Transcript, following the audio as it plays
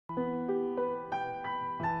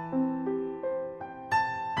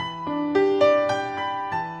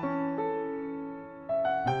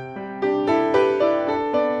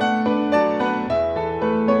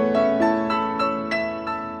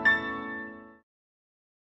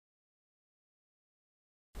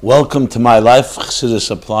Welcome to My Life, Chassidus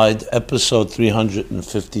Applied, episode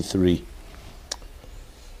 353.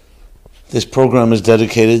 This program is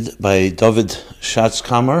dedicated by David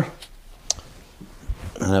Schatzkammer,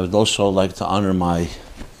 and I would also like to honor my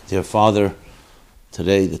dear father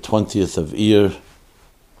today, the 20th of Iyar,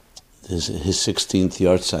 his 16th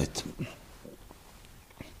yahrzeit.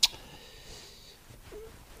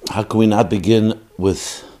 How can we not begin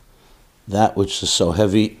with that which is so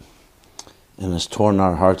heavy and has torn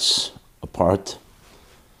our hearts apart?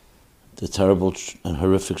 The terrible and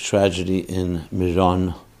horrific tragedy in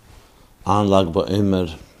Miron on Lag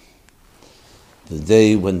BaOmer, the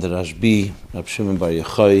day when the Rashbi, Rab Shimon Bar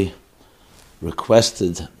Yochai,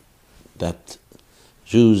 requested that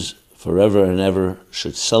Jews forever and ever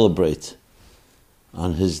should celebrate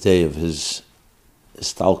on his day of his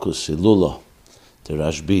Istalkus Hilula, the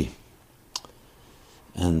Rashbi.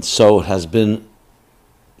 And so it has been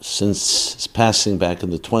since his passing back in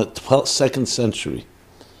the 2nd century.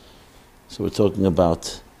 So we're talking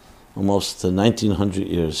about almost 1900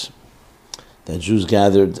 years that Jews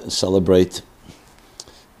gathered and celebrate.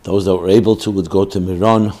 Those that were able to would go to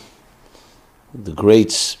Miron, the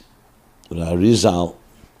greats, the Arizal,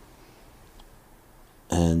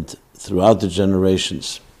 and throughout the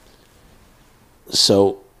generations.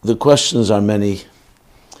 So the questions are many.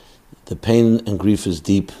 The pain and grief is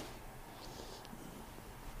deep.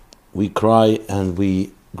 We cry and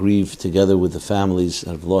we grieve together with the families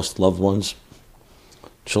that have lost loved ones,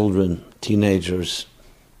 children, teenagers,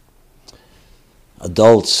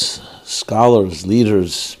 adults, scholars,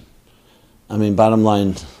 leaders. Bottom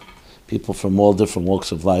line, people from all different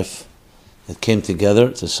walks of life that came together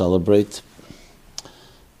to celebrate.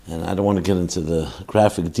 And I don't want to get into the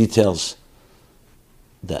graphic details,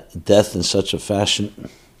 that death in such a fashion,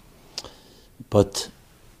 but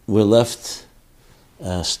we're left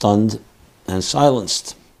stunned and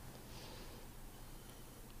silenced.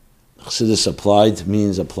 Chassidus applied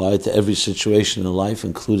means applied to every situation in life,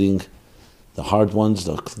 including the hard ones,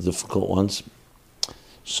 the difficult ones.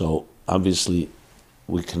 So obviously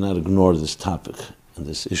we cannot ignore this topic and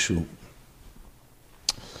this issue.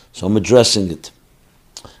 So I'm addressing it.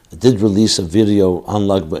 I did release a video on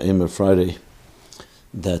Lag BaOmer Friday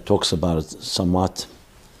that talks about it somewhat,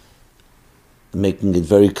 making it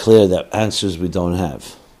very clear that answers we don't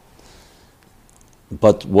have.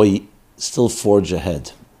 But we still forge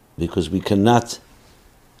ahead, because we cannot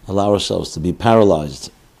allow ourselves to be paralyzed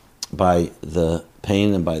by the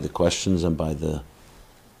pain and by the questions and by the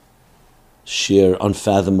sheer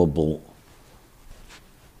unfathomable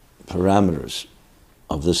parameters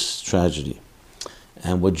of this tragedy.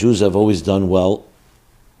 And what Jews have always done well,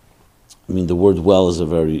 the word well is a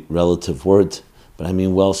very relative word, but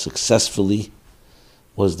well successfully,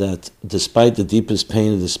 was that despite the deepest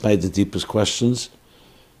pain and despite the deepest questions,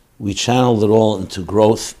 we channeled it all into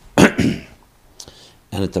growth and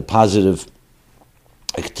into positive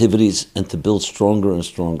activities and to build stronger and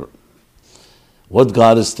stronger. What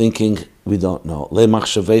God is thinking, we don't know. His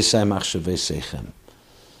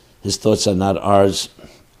thoughts are not ours.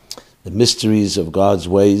 The mysteries of God's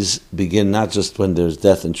ways begin not just when there's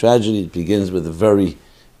death and tragedy, it begins with the very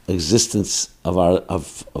existence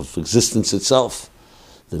of existence itself.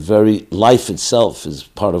 The very life itself is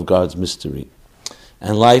part of God's mystery.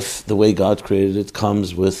 And life, the way God created it,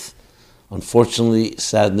 comes with, unfortunately,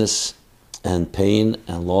 sadness and pain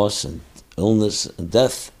and loss and illness and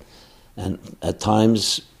death. And at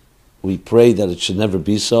times, we pray that it should never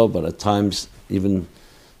be so, but at times, even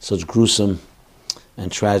such gruesome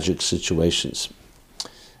and tragic situations.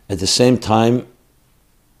 At the same time,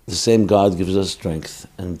 the same God gives us strength.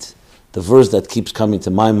 And the verse that keeps coming to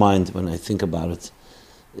my mind when I think about it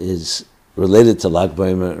is related to Lag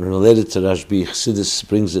BaOmer and related to Rashbi. Chassidus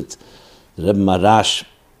brings it, the Rebbe Marash,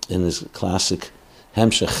 in his classic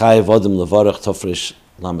Hemshech Chayev Odom Levarach Tofresh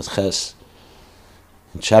Lamed Ches.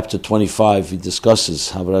 In chapter 25, he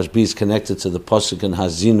discusses how Rashbi is connected to the Pasuk in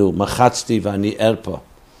Hazinu, Machatzti v'ani erpa.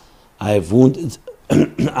 I have wounded,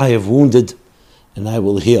 and I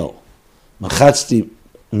will heal. Machatzti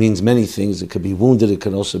means many things. It could be wounded, it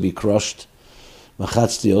could also be crushed.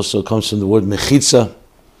 Machatzti also comes from the word mechitza,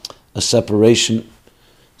 a separation.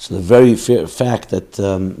 So the very fact that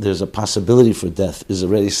there's a possibility for death is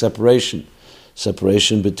already separation.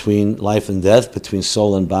 Separation between life and death, between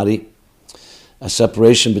soul and body. A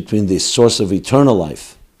separation between the source of eternal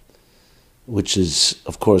life, which is,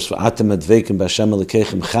 of course, v'atem adveikim b'Hashem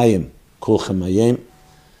Elokeichem chayim kulchem hayem.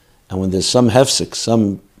 And when there's some hefsek,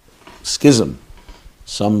 some schism,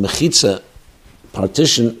 some mechitza,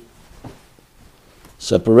 partition,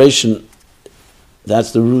 separation,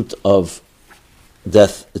 that's the root of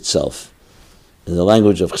death itself. In the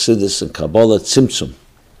language of Chassidus and Kabbalah, tzimtzum.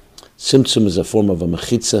 Tzimtzum is a form of a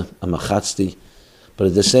mechitza, a machatzti, but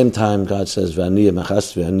at the same time, God says, "V'ani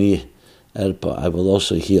machatzti, v'ani erpa," I will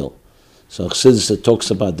also heal. So Chassidus, it talks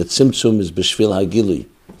about the tzimtzum is b'shvil hagili.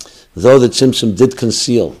 Though the tzimtzum did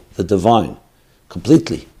conceal the divine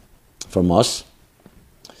completely from us,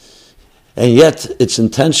 and yet its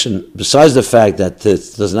intention, besides the fact that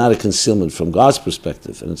there's not a concealment from God's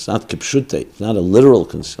perspective, and it's not kipshute, it's not a literal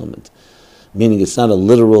concealment, meaning it's not a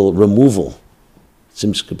literal removal,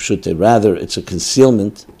 rather it's a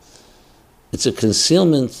concealment. It's a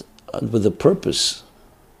concealment with a purpose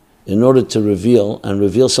in order to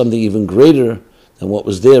reveal something even greater than what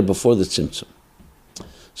was there before the tzimtzum.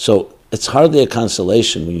 So it's hardly a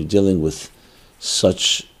consolation when you're dealing with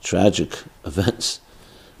such tragic events,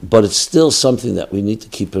 but it's still something that we need to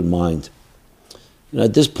keep in mind.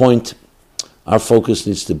 At this point, our focus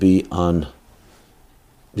needs to be on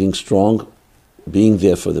being strong, being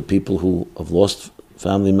there for the people who have lost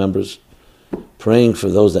family members, praying for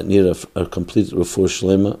those that need a complete refuah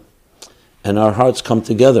shlema, and our hearts come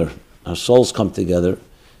together, our souls come together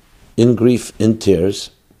in grief, in tears,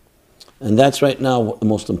 and that's right now the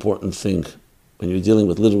most important thing when you're dealing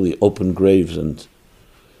with literally open graves and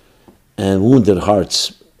wounded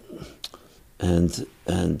hearts, and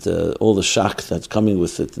all the shock that's coming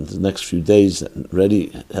with it in the next few days that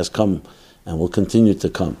already has come and will continue to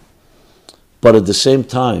come. But at the same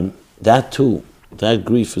time, that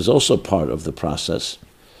grief is also part of the process.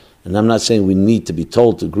 And I'm not saying we need to be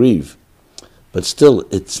told to grieve, but still,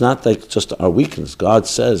 it's not like just our weakness. God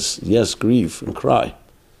says, yes, grieve and cry.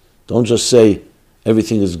 Don't just say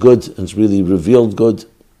everything is good and it's really revealed good,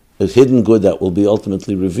 a hidden good that will be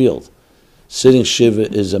ultimately revealed. Sitting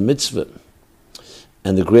Shiva is a mitzvah.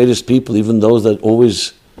 And the greatest people, even those that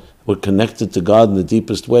always were connected to God in the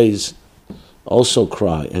deepest ways, also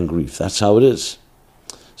cry and grieve. That's how it is.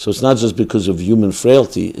 So it's not just because of human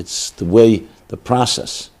frailty, it's the way, the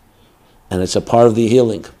process. And it's a part of the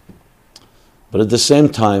healing. But at the same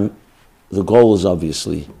time, the goal is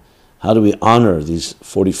obviously, how do we honor these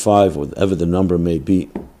 45, or whatever the number may be,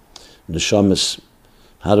 neshamas?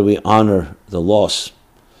 How do we honor the loss?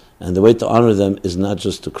 And the way to honor them is not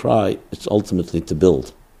just to cry, it's ultimately to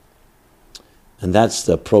build. And that's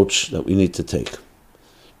the approach that we need to take.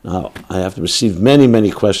 Now, I have received many, many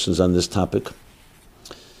questions on this topic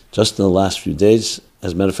just in the last few days.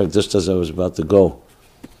 As a matter of fact, just as I was about to go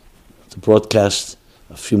to broadcast,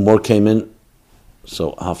 a few more came in,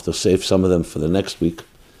 so I'll have to save some of them for the next week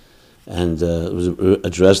and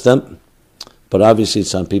address them. But obviously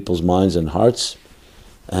it's on people's minds and hearts,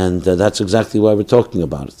 and that's exactly why we're talking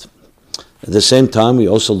about it. At the same time, we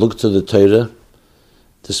also look to the Torah.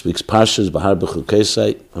 This week's Parsha is Bahar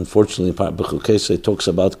B'chukosai. Unfortunately, Bahar B'chukosai talks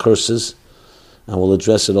about curses, and we'll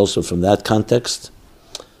address it also from that context.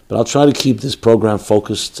 But I'll try to keep this program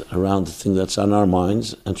focused around the thing that's on our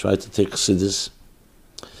minds and try to take Chassidus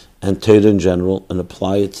and Torah in general and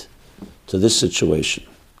apply it to this situation.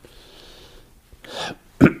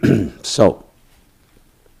 So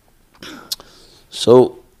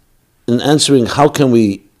in answering how do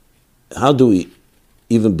we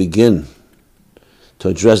even begin to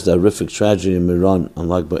address the horrific tragedy in Meron on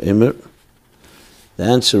Lag BaOmer, the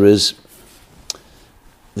answer is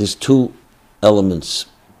there's two elements.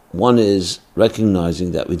 One is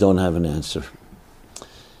recognizing that we don't have an answer,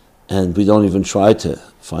 and we don't even try to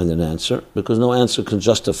find an answer because no answer can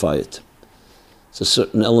justify it. It's a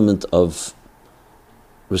certain element of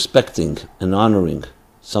respecting and honoring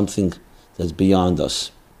something that's beyond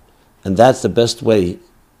us. And that's the best way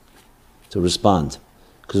to respond.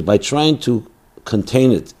 Because by trying to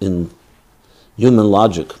contain it in human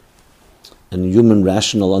logic and human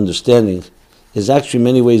rational understanding is actually in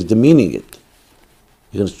many ways demeaning it.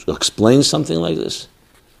 You can explain something like this,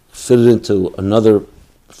 fit it into another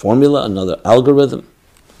formula, another algorithm.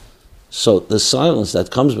 So the silence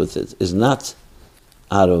that comes with it is not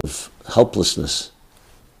out of helplessness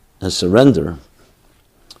and surrender,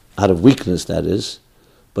 out of weakness that is,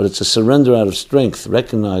 but it's a surrender out of strength,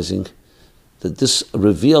 recognizing that this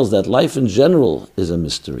reveals that life in general is a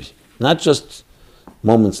mystery, not just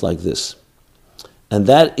moments like this. And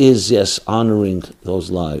that is, yes, honoring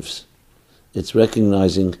those lives. It's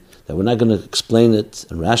recognizing that we're not going to explain it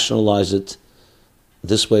and rationalize it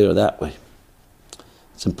this way or that way.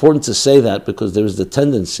 It's important to say that because there is the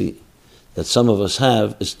tendency that some of us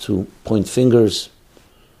have is to point fingers,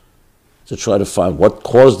 to try to find what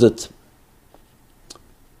caused it.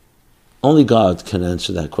 Only God can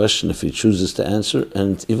answer that question if He chooses to answer,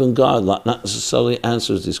 and even God not necessarily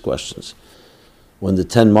answers these questions. When the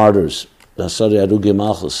 10 martyrs, Asari Arugi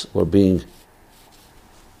Malchus, were being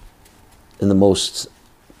in the most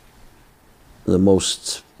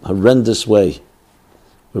horrendous way,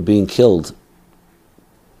 were being killed.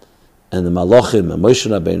 And the Malachim and Moshe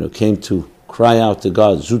Rabbeinu came to cry out to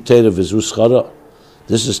God, Zu Teira v'Zu Schara.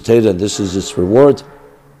 This is Teira, this is its reward.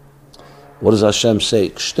 What does Hashem say?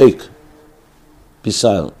 Shtek. Be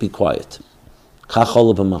silent, be quiet.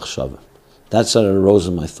 Kachol b'machshava. That's what arose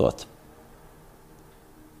in my thought.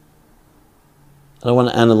 I don't want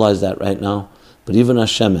to analyze that right now, but even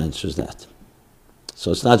Hashem answers that.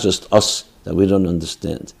 So it's not just us that we don't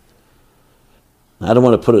understand. I don't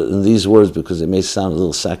want to put it in these words because it may sound a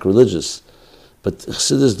little sacrilegious, but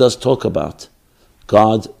Chassidus does talk about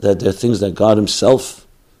God, that there are things that God Himself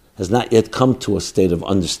has not yet come to a state of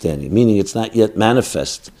understanding, meaning it's not yet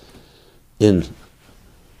manifest in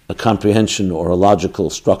a comprehension or a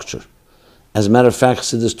logical structure. As a matter of fact,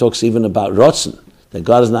 Chassidus talks even about Ratzon, that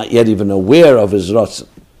God is not yet even aware of His Ratzon,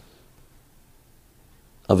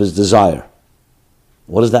 of His desire.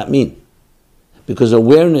 What does that mean? Because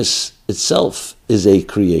awareness itself is a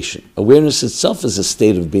creation. Awareness itself is a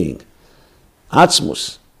state of being.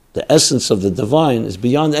 Atzmus, the essence of the divine, is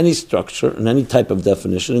beyond any structure and any type of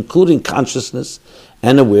definition, including consciousness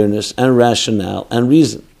and awareness and rationale and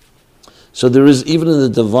reason. So there is, even in the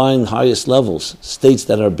divine highest levels, states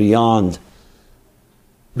that are beyond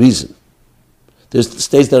reason. There's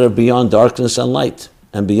states that are beyond darkness and light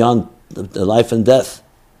and beyond the life and death.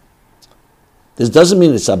 This doesn't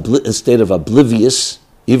mean it's a state of oblivious,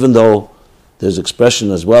 even though there's expression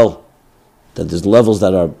as well that there's levels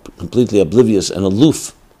that are completely oblivious and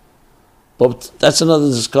aloof. But that's another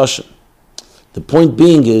discussion. The point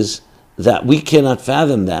being is that we cannot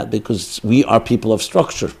fathom that because we are people of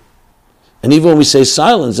structure. And even when we say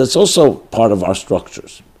silence, that's also part of our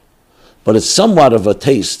structures. But it's somewhat of a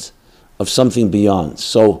taste of something beyond.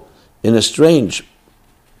 So in a strange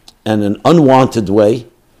and an unwanted way,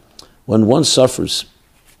 when one suffers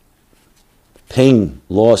pain,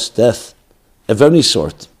 loss, death of any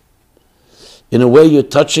sort, in a way you're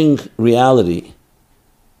touching reality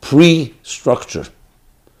pre-structure.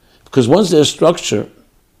 Because once there's structure,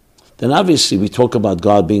 then obviously we talk about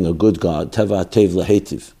God being a good God, teva tev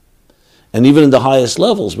lehetiv. And even in the highest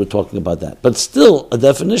levels we're talking about that. But still a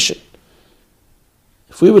definition.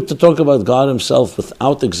 If we were to talk about God Himself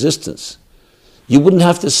without existence, you wouldn't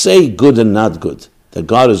have to say good and not good. That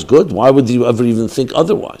God is good, why would you ever even think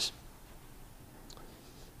otherwise?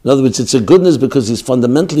 In other words, it's a goodness because He's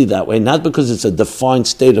fundamentally that way, not because it's a defined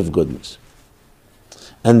state of goodness.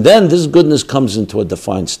 And then this goodness comes into a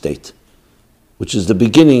defined state, which is the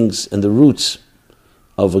beginnings and the roots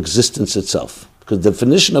of existence itself. Because the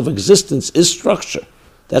definition of existence is structure.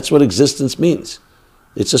 That's what existence means.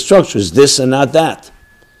 It's a structure, it's this and not that.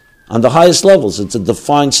 On the highest levels, it's a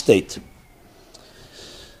defined state.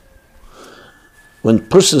 When a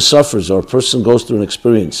person suffers or a person goes through an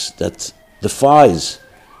experience that defies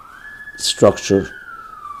structure,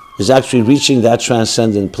 is actually reaching that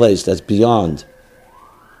transcendent place that's beyond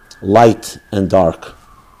light and dark,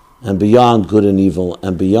 and beyond good and evil,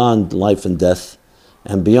 and beyond life and death,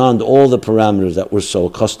 and beyond all the parameters that we're so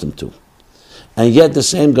accustomed to. And yet the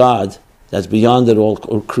same God that's beyond it all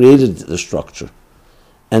created the structure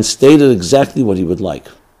and stated exactly what He would like.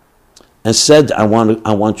 And said, I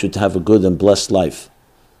want you to have a good and blessed life.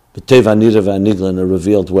 B'tev hanira v'hanigla, in a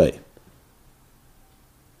revealed way.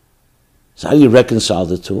 So how do you reconcile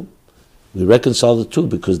the two? We reconcile the two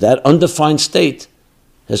because that undefined state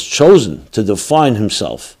has chosen to define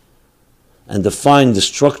Himself and define the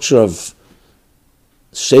structure of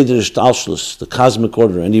Seder Ishtalshlus, the cosmic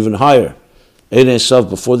order, and even higher, Ein Sof,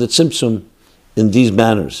 before the Tzimtzum, in these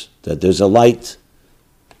manners, that there's a light,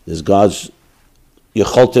 there's God's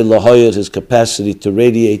Yecholte Lahoyer, His capacity to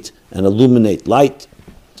radiate and illuminate light.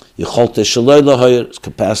 Yecholte Shaloi Lahoyer, His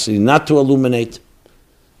capacity not to illuminate,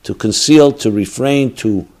 to conceal, to refrain,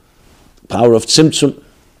 to the power of Tzimtzum.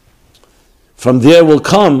 From there will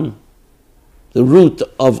come the root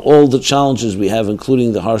of all the challenges we have,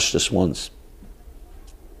 including the harshest ones.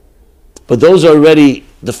 But those are already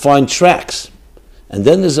defined tracks. And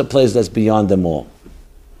then there's a place that's beyond them all.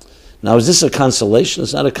 Now, is this a consolation?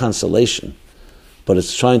 It's not a consolation. But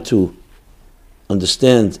it's trying to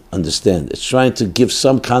understand. It's trying to give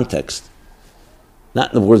some context.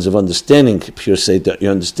 Not in the words of understanding, pure say that you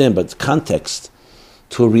understand, but context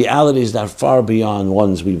to realities that are far beyond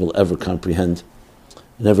ones we will ever comprehend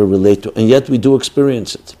and ever relate to. And yet we do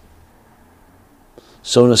experience it.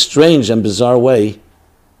 So in a strange and bizarre way,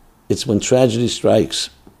 it's when tragedy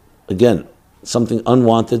strikes. Again, something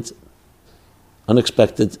unwanted,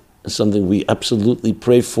 unexpected, something we absolutely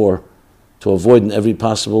pray for to avoid in every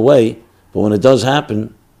possible way, but when it does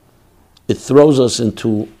happen, it throws us into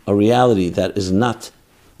a reality that is not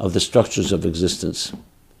of the structures of existence.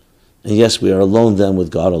 And yes, we are alone then with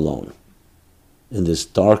God alone, in this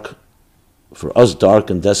dark, for us, dark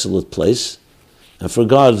and desolate place, and for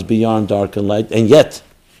God it's beyond dark and light, and yet,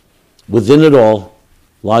 within it all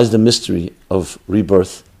lies the mystery of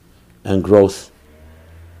rebirth and growth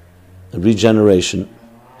and regeneration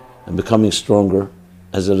and becoming stronger,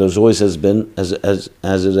 as it has been, as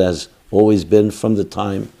it has always been from the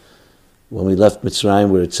time when we left Mitzrayim,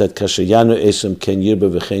 where it said, "Kashayanu esem ken yirba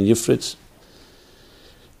v'chen yifritz."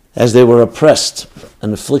 As they were oppressed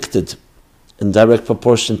and afflicted, in direct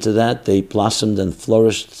proportion to that, they blossomed and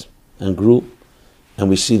flourished and grew. And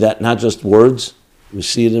we see that not just words, we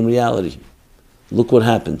see it in reality. Look what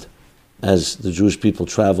happened as the Jewish people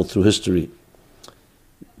traveled through history.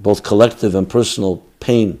 Both collective and personal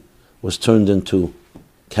pain was turned into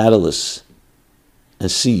catalysts and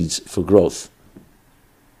seeds for growth.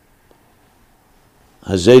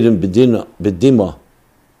 Hazerim bedima bedina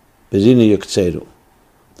yuktzeru.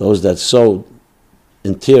 Those that sowed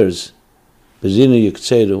in tears, bedina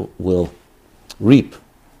yuktzeru, will reap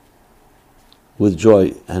with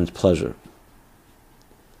joy and pleasure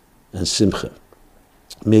and simcha.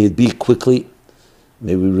 May it be quickly.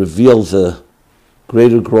 May we reveal the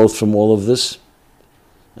greater growth from all of this.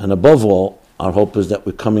 And above all, our hope is that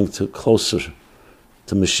we're coming closer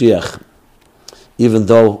to Mashiach. Even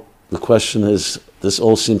though the question is, this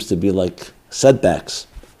all seems to be like setbacks.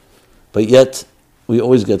 But yet, we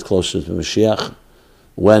always get closer to Mashiach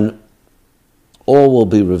when all will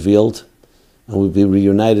be revealed and we'll be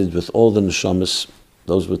reunited with all the neshamas,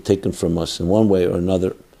 those were taken from us in one way or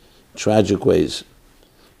another, tragic ways,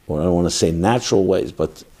 or I don't want to say natural ways,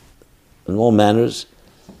 but in all manners.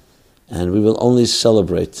 And we will only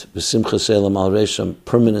celebrate b'simcha selam al resham,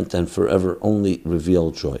 permanent and forever, only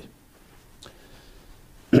revealed joy.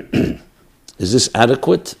 Is this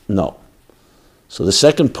adequate? No. So the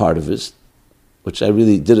second part of it, which I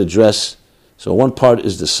really did address, so one part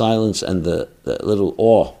is the silence and the little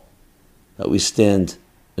awe that we stand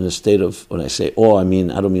in a state of, when I say awe, I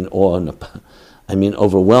don't mean awe, I mean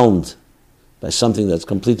overwhelmed by something that's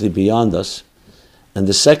completely beyond us. And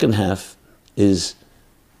the second half is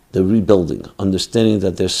the rebuilding, understanding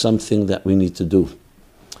that there's something that we need to do.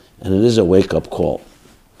 And it is a wake-up call.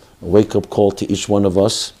 A wake-up call to each one of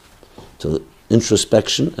us, to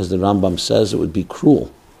introspection. As the Rambam says, it would be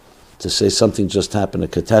cruel to say something just happened, a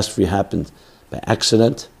catastrophe happened by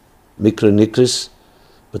accident, mikra nikris,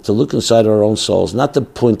 but to look inside our own souls, not to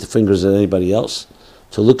point the fingers at anybody else,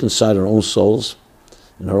 to look inside our own souls,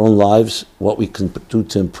 in our own lives, what we can do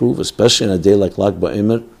to improve, especially in a day like Lag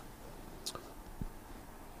BaOmer,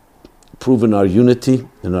 prove in our unity,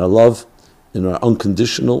 in our love, in our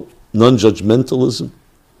unconditional non-judgmentalism,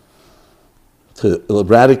 to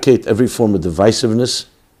eradicate every form of divisiveness,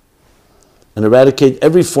 and eradicate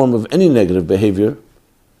every form of any negative behavior.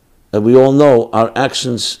 That we all know our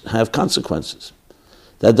actions have consequences.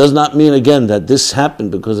 That does not mean, again, that this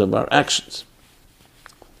happened because of our actions.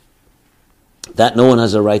 That no one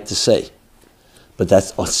has a right to say. But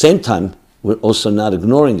that's, at the same time, we're also not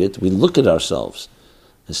ignoring it. We look at ourselves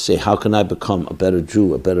and say, how can I become a better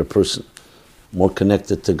Jew, a better person, more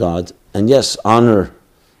connected to God? And yes, honor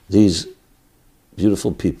these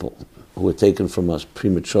beautiful people who were taken from us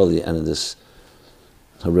prematurely and in this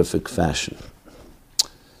horrific fashion.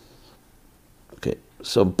 Okay,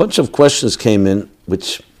 so a bunch of questions came in,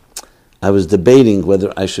 which I was debating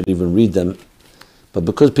whether I should even read them. But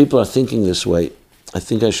because people are thinking this way, I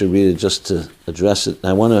think I should read it just to address it.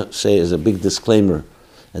 And I want to say as a big disclaimer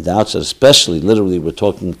at the outset, especially, literally, we're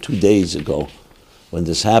talking 2 days ago when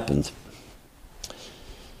this happened,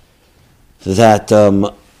 that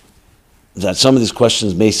some of these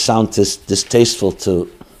questions may sound distasteful to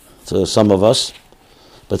some of us.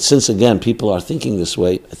 But since, again, people are thinking this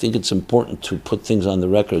way, I think it's important to put things on the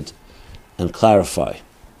record and clarify.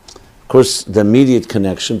 Of course, the immediate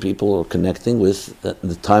connection, people are connecting with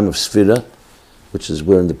the time of Sfira, which is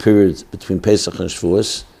where in the period between Pesach and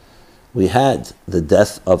Shavuos, we had the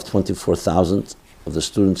death of 24,000 of the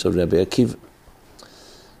students of Rabbi Akiva.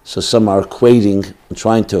 So some are equating and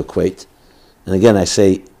trying to equate. And again, I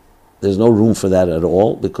say there's no room for that at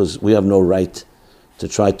all, because we have no right to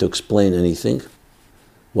try to explain anything.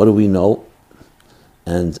 What do we know?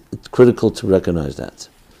 And it's critical to recognize that.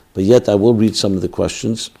 But yet I will read some of the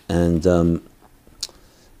questions, and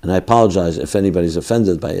I apologize if anybody's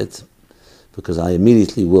offended by it, because I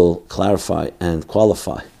immediately will clarify and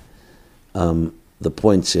qualify the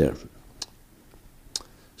points here.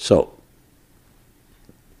 So,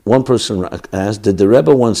 one person asked, did the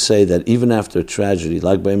Rebbe once say that even after a tragedy,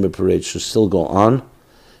 Lag BaOmer parade should still go on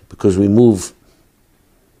because we move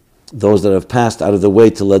those that have passed out of the way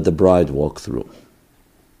to let the bride walk through.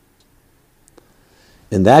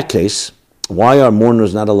 In that case, why are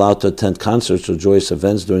mourners not allowed to attend concerts or joyous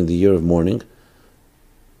events during the year of mourning?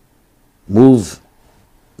 Move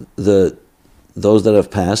those that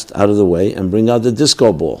have passed out of the way and bring out the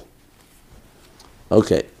disco ball.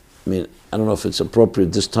 Okay, I don't know if it's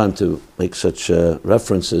appropriate this time to make such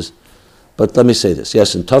references, but let me say this.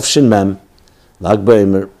 Yes, in Tafshin Mem, Lag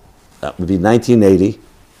BaOmer, that would be 1980,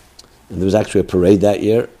 and there was actually a parade that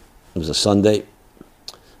year. It was a Sunday.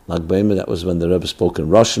 Lag BaOmer, that was when the Rebbe spoke in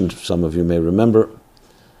Russian, some of you may remember.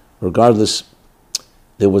 Regardless,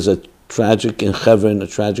 there was a tragic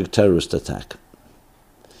terrorist attack.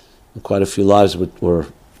 And quite a few lives were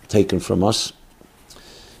taken from us.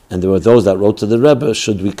 And there were those that wrote to the Rebbe,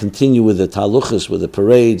 should we continue with the taluchas, with the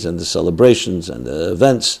parades and the celebrations and the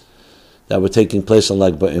events that were taking place on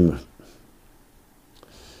Lag BaOmer?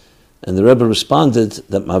 And the Rebbe responded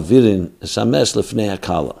that Mavirin Sames Lefnei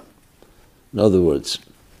Akala. In other words,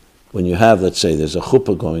 when you have, let's say, there's a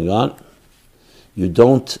chuppah going on, you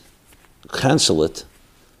don't cancel it,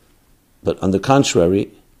 but on the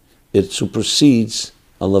contrary, it supersedes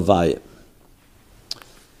a levaya.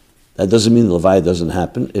 That doesn't mean the levaya doesn't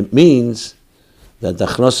happen. It means that the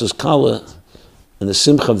achnasas kala and the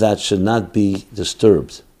simcha of that should not be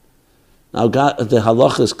disturbed. Now, the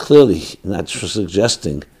halacha is clearly not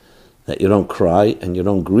suggesting that you don't cry and you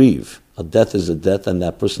don't grieve. A death is a death, and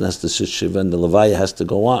that person has to sit shiva, and the levaya has to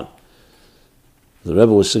go on. The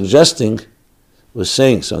Rebbe was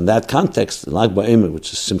saying, so in that context, Lag BaOmer,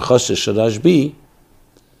 which is Simchas Sharashbi,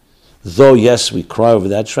 though yes, we cry over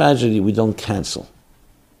that tragedy, we don't cancel.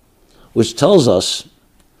 Which tells us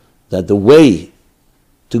that the way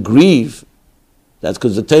to grieve, that's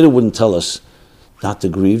because the Torah wouldn't tell us not to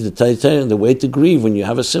grieve. The way to grieve when you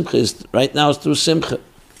have a simcha is, right now, is through simcha.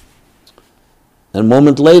 And a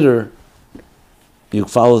moment later, you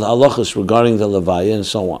follow the halachas regarding the levaya and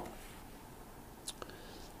so on.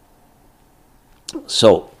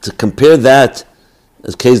 So, to compare that,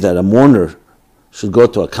 as case that a mourner should go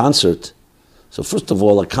to a concert, so first of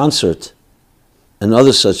all, a concert and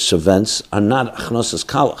other such events are not achnasas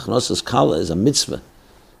kala. Achnasas kala is a mitzvah.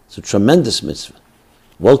 It's a tremendous mitzvah.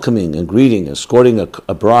 Welcoming and greeting, escorting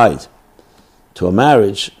a bride to a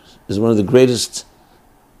marriage is one of the greatest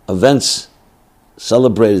events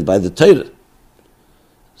celebrated by the Torah.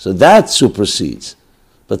 So that supersedes.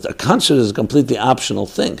 But a concert is a completely optional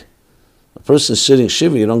thing. A person sitting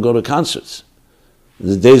shiva, you don't go to concerts. In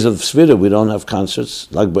the days of Svira, we don't have concerts.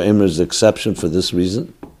 Lag BaOmer is the exception for this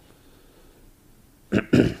reason.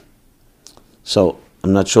 So,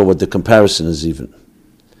 I'm not sure what the comparison is even.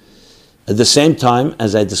 At the same time,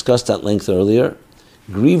 as I discussed at length earlier,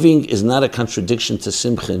 grieving is not a contradiction to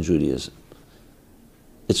simcha in Judaism.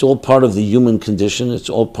 It's all part of the human condition. It's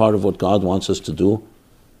all part of what God wants us to do.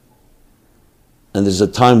 And there's a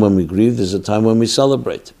time when we grieve, there's a time when we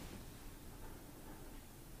celebrate.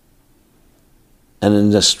 And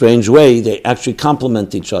in a strange way, they actually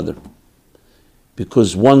complement each other,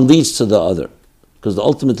 because one leads to the other. Because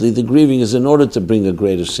ultimately the grieving is in order to bring a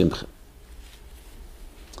greater simcha.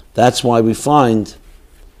 That's why we find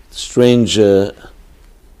strange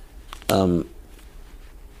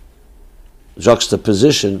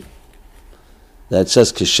juxtaposition that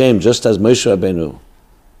says Kishem, just as Moshe Rabbeinu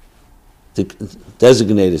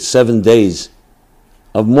designated 7 days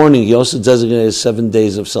of mourning, he also designated 7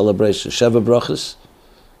 days of celebration, Sheva Brachas,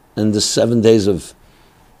 and the 7 days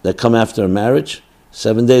that come after a marriage,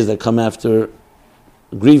 7 days that come after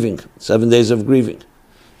grieving, 7 days of grieving.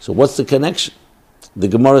 So what's the connection? The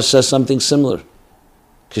Gemara says something similar.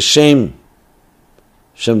 Kishem,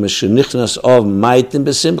 Shem Meshenichnas Av Maitim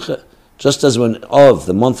Besimcha. Just as when Av,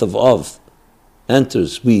 the month of Av,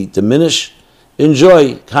 enters, we diminish in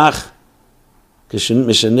joy. Kach, Kishem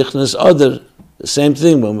Meshenichnas Adar. The same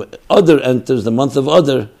thing, when Adar enters, the month of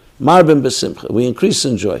Adar, Marbim Besimcha. We increase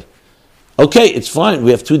in joy. Okay, it's fine.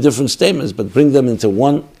 We have two different statements, but bring them into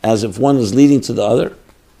one as if one is leading to the other.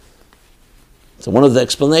 So one of the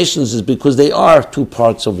explanations is because they are two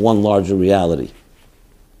parts of one larger reality.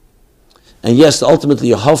 And yes, ultimately,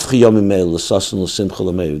 the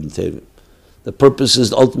purpose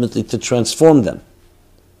is ultimately to transform them.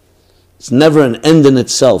 It's never an end in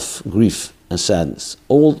itself, grief and sadness.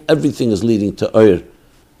 Everything is leading to oir.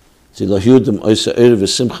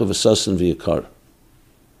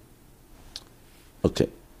 Okay.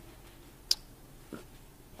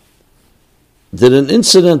 Did an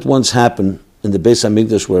incident once happen in the Beis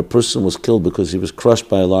HaMikdash where a person was killed because he was crushed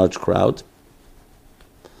by a large crowd?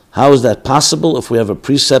 How is that possible if we have a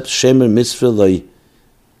precept, Shemer Mitzvah Lo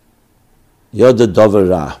Yoda Dover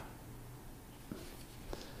Ra?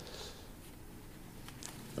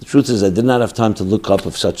 The truth is, I did not have time to look up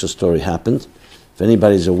if such a story happened. If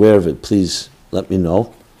anybody's aware of it, please let me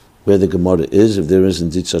know where the Gemara is, if there is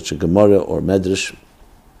indeed such a Gemara or Medrash.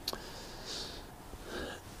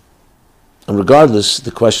 And regardless,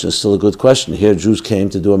 the question is still a good question. Here, Jews came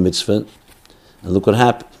to do a mitzvah, and look what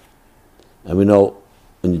happened. And we know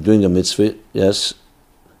when you're doing a mitzvah, yes,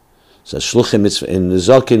 so shluchim mitzvah in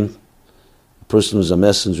nizakin, a person who's a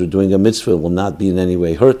messenger doing a mitzvah will not be in any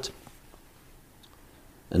way hurt.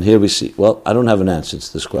 And here we see, well, I don't have an answer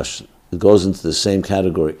to this question. It goes into the same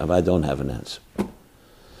category of I don't have an answer.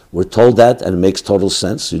 We're told that, and it makes total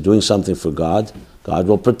sense. You're doing something for God, God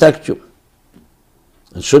will protect you,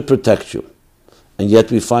 and should protect you. And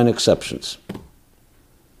yet we find exceptions.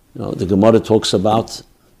 The Gemara talks about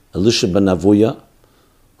Elisha ben Avuya,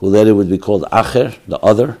 who later would be called Acher, the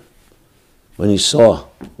other, when he saw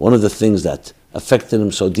one of the things that affected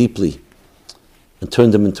him so deeply and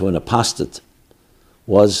turned him into an apostate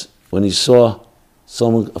was when he saw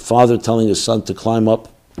a father telling his son to climb up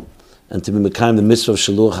and to be mekayim the mitzvah of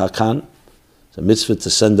Shiluach HaKan, the mitzvah to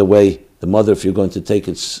send away the mother if you're going to take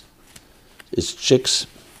its chicks,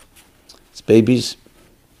 its babies.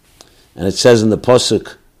 And it says in the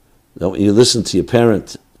Pasuk that when you listen to your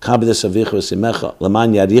parent, that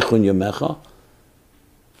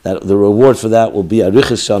the reward for that will be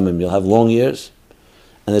arichas yamim, you'll have long years.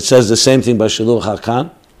 And it says the same thing by Shiluach HaKan,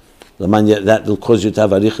 that will cause you to have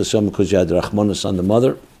arichas yamim because you had rachmanos on the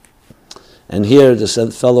mother. And here the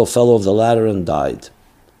fellow fell off the ladder and died.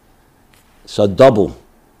 So a double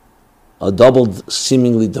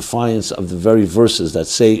seemingly defiance of the very verses that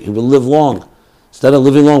say he will live long. Instead of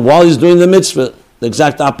living long while he's doing the mitzvah, the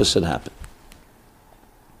exact opposite happened.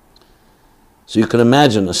 So you can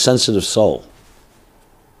imagine a sensitive soul,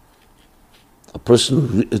 a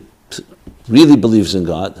person who really believes in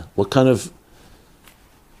God, what kind of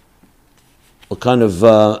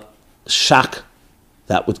shock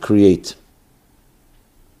that would create.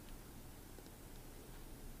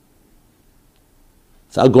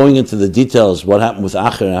 Without going into the details, what happened with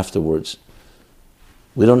Acher afterwards,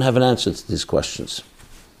 we don't have an answer to these questions.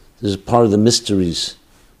 This is part of the mysteries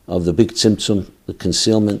of the big tzimtzum, the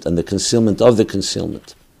concealment, and the concealment of the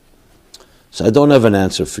concealment. So I don't have an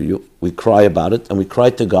answer for you. We cry about it, and we cry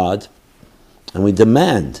to God, and we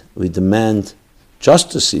demand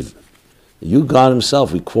justice even. You, God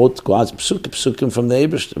Himself, we quote God's psukim from the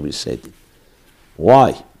Eibishter, we say.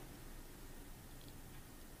 Why?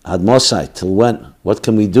 Ad Mosai, till when? What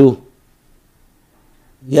can we do?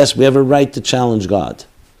 Yes, we have a right to challenge God.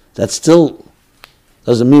 That still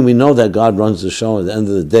doesn't mean we know that God runs the show. At the end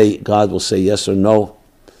of the day, God will say yes or no.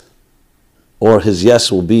 Or His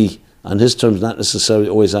yes will be on His terms, not necessarily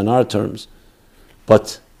always on our terms.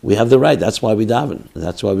 But we have the right. That's why we daven.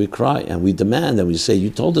 That's why we cry. And we demand and we say, you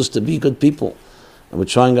told us to be good people. And we're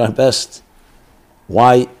trying our best.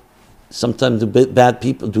 Why sometimes do bad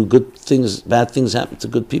people do good things, bad things happen to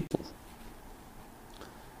good people?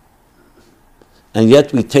 And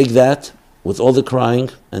yet we take that with all the crying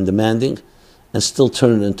and demanding and still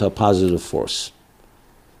turn it into a positive force.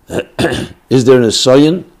 Is there an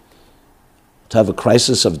asoyan to have a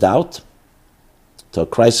crisis of doubt? To a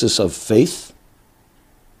crisis of faith?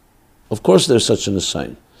 Of course there's such an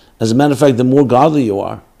asoyan. As a matter of fact, the more godly you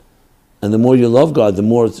are and the more you love God, the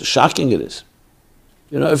more shocking it is.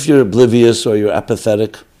 If you're oblivious or you're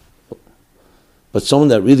apathetic, but someone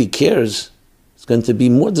that really cares is going to be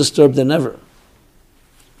more disturbed than ever.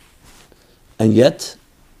 And yet,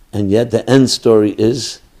 the end story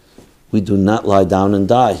is we do not lie down and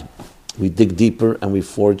die. We dig deeper and we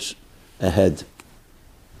forge ahead.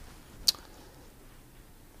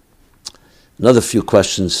 Another few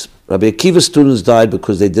questions. Rabbi Akiva's students died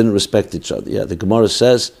because they didn't respect each other. Yeah, the Gemara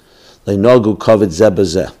says, "Leinogu kavod zeh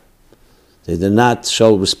b'zeh." They did not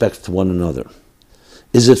show respect to one another.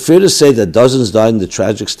 Is it fair to say that dozens died in the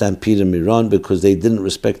tragic stampede in Miran because they didn't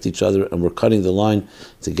respect each other and were cutting the line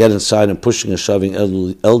to get inside and pushing and shoving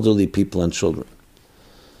elderly people and children?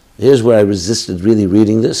 Here's where I resisted really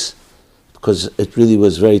reading this, because it really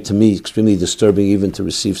was to me, extremely disturbing even to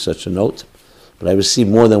receive such a note. But I received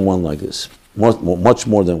more than one like this, much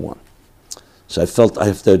more than one. So I felt I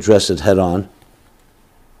have to address it head on,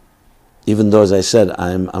 even though, as I said,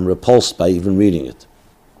 I'm repulsed by even reading it.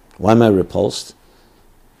 Why am I repulsed?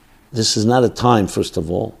 This is not a time, first of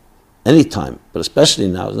all, any time, but especially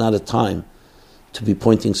now, is not a time to be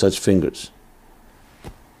pointing such fingers.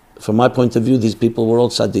 From my point of view, these people were all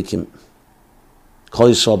tzaddikim. Kol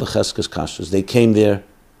Yisrael b'cheskes kashrus. They came there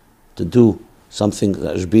to do something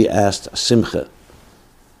that Ashbi asked, a simcha.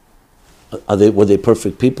 Were they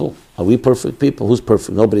perfect people? Are we perfect people? Who's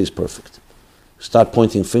perfect? Nobody's perfect. start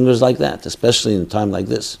pointing fingers like that, especially in a time like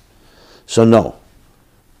this. So no,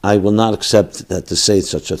 I will not accept that to say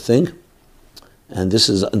such a thing. And this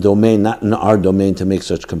is a domain, not in our domain, to make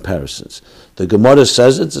such comparisons. The Gemara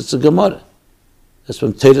says it's a Gemara. That's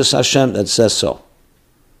from Teres Hashem that says so.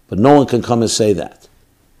 But no one can come and say that.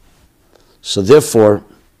 So therefore,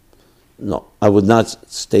 no, I would not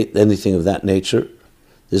state anything of that nature.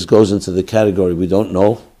 This goes into the category we don't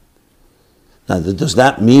know. Now, does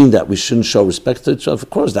that mean that we shouldn't show respect to each other? Of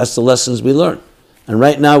course, that's the lessons we learn. And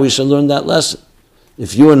right now we should learn that lesson.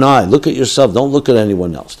 If you and I, look at yourself, don't look at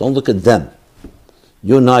anyone else, don't look at them.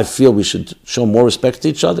 You and I feel we should show more respect to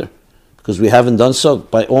each other because we haven't done so.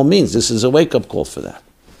 By all means, this is a wake-up call for that.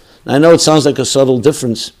 Now, I know it sounds like a subtle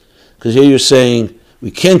difference because here you're saying we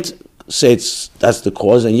can't say that's the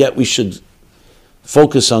cause, and yet we should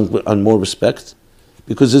focus on more respect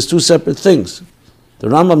because there's two separate things. The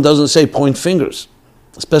Rambam doesn't say point fingers,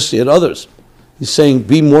 especially at others. He's saying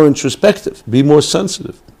be more introspective, be more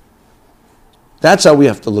sensitive. That's how we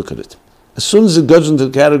have to look at it. As soon as it goes into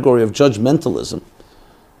the category of judgmentalism,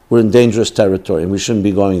 we're in dangerous territory and we shouldn't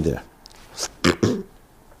be going there.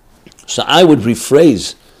 So I would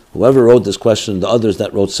rephrase, whoever wrote this question, the others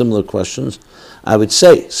that wrote similar questions, I would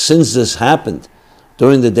say, since this happened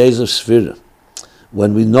during the days of Sfira,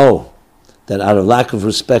 when we know that out of lack of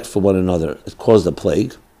respect for one another, it caused a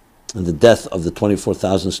plague and the death of the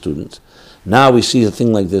 24,000 students, now we see a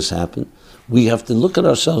thing like this happen, we have to look at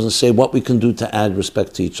ourselves and say what we can do to add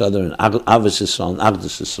respect to each other and Avos Yisrael and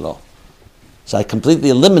Agdus Yisrael. So I completely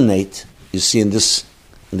eliminate, you see in this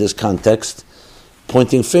context,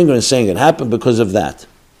 pointing finger and saying it happened because of that.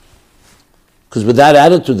 Because with that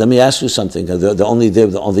attitude, let me ask you something.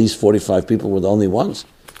 All these 45 people were the only ones.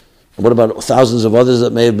 What about thousands of others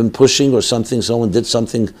that may have been pushing or something? Someone did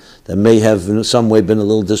something that may have in some way been a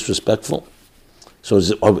little disrespectful. So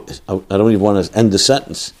I don't even want to end the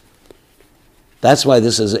sentence. That's why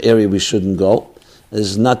this is an area we shouldn't go. This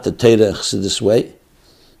is not the Torah Chassidus way.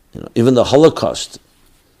 Even the Holocaust,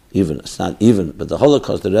 it's not even, but the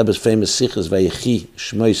Holocaust, the Rebbe's famous Sichos Vayechi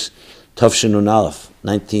Shmois Tavshin Nun Aleph,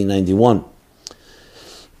 1991,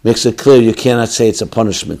 makes it clear you cannot say it's a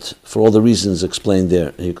punishment for all the reasons explained there,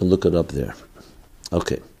 and you can look it up there.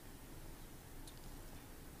 Okay.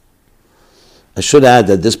 I should add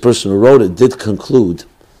that this person who wrote it did conclude,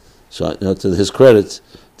 so to his credit,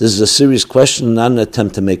 this is a serious question, not an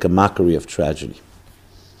attempt to make a mockery of tragedy.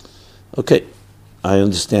 Okay, I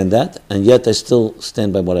understand that, and yet I still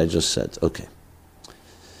stand by what I just said. Okay.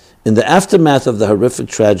 In the aftermath of the horrific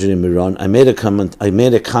tragedy in Miron, I made a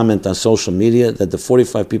comment on social media that the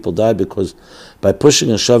 45 people died because by pushing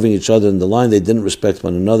and shoving each other in the line, they didn't respect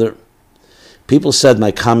one another. People said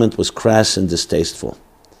my comment was crass and distasteful.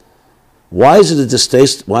 Why is it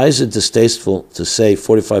distasteful to say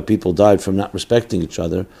 45 people died from not respecting each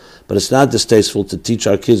other, but it's not distasteful to teach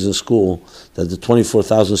our kids in school that the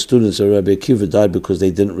 24,000 students of Rabbi Akiva died because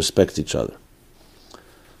they didn't respect each other?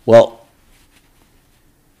 Well,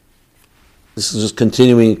 this is just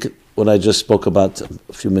continuing what I just spoke about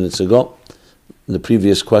a few minutes ago in the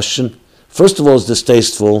previous question. First of all, it's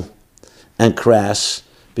distasteful and crass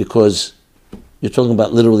because you're talking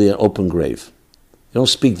about literally an open grave. You don't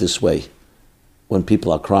speak this way when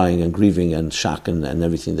people are crying and grieving and shocked and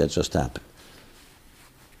everything that just happened.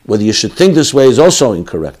 Whether you should think this way is also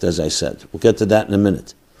incorrect, as I said. We'll get to that in a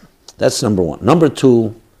minute. That's number one. Number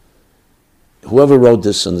two, whoever wrote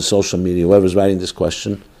this on the social media, whoever's writing this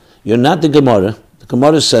question, you're not the Gemara. The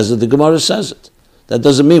Gemara says it, the Gemara says it. That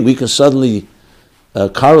doesn't mean we can suddenly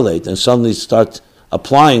correlate and suddenly start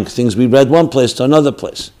applying things we read one place to another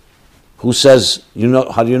place. Who says,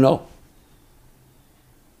 how do you know?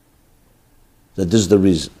 That this is the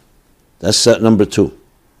reason. That's number two.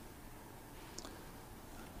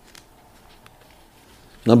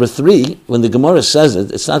 Number three, when the Gemara says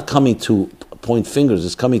it, it's not coming to point fingers,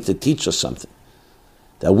 it's coming to teach us something.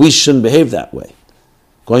 That we shouldn't behave that way.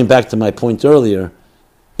 Going back to my point earlier,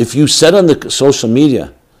 if you said on the social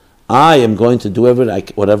media, I am going to do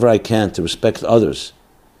whatever I can to respect others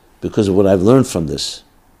because of what I've learned from this,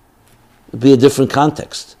 it would be a different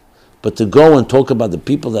context. But to go and talk about the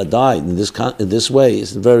people that died in this way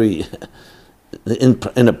is very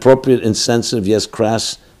inappropriate, insensitive, yes,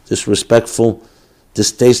 crass, disrespectful,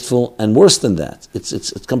 distasteful, and worse than that.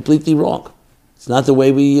 It's completely wrong. It's not the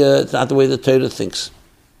way it's not the way the Torah thinks.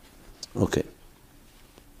 Okay.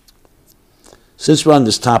 Since we're on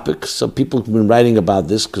this topic, some people have been writing about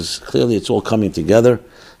this because clearly it's all coming together.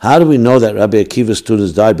 How do we know that Rabbi Akiva's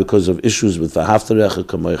students died because of issues with V'ahavta Recha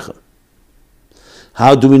Kamocha?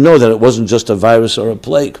 How do we know that it wasn't just a virus or a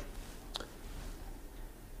plague?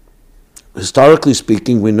 historically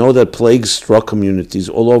speaking, we know that plagues struck communities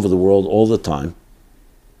all over the world all the time,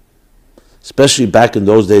 especially back in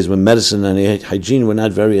those days when medicine and hygiene were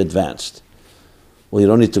not very advanced. Well, you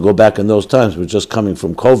don't need to go back in those times. We're just coming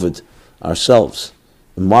from COVID ourselves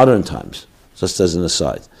in modern times, just as an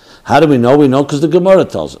aside. How do we know? We know because the Gemara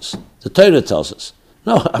tells us. The Torah tells us.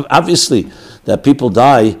 No, obviously, that people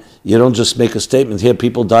die, you don't just make a statement, here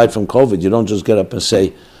people died from COVID. You don't just get up and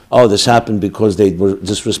say, oh, this happened because they were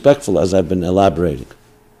disrespectful, as I've been elaborating.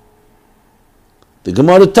 The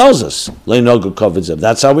Gemara tells us,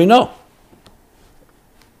 that's how we know.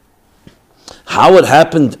 How it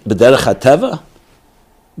happened, b'derech hateva?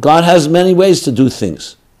 God has many ways to do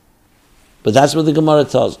things. But that's what the Gemara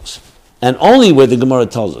tells us. And only where the Gemara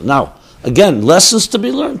tells us. Now, again, lessons to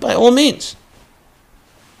be learned by all means.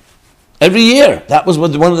 Every year, that was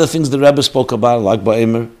one of the things the Rebbe spoke about, like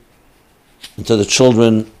Ba'emer, and to the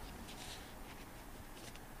children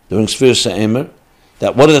during Sfir Sa'emer,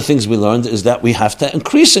 that one of the things we learned is that we have to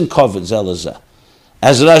increase in Kovod Zelazeh.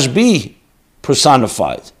 As Rashbi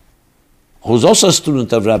personified, who's also a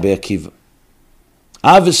student of Rabbi Akiva.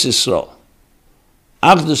 Avis Yisrael,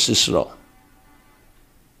 Agdus Yisrael.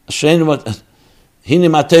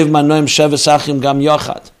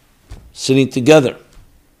 Sitting together.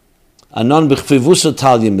 Anon b'chfivusa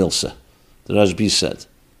talya milsa, the Rashbi said.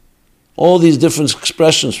 All these different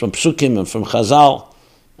expressions from Psukim and from Chazal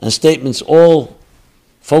and statements, all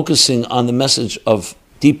focusing on the message of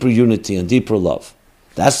deeper unity and deeper love.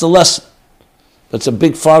 That's the lesson. But it's a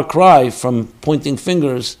big far cry from pointing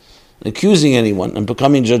fingers and accusing anyone and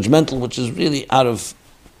becoming judgmental, which is really out of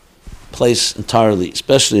place entirely,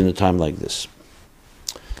 especially in a time like this.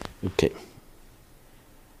 Okay.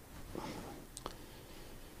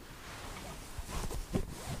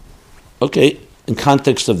 Okay, in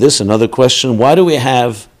context of this, another question, why do we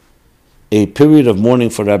have a period of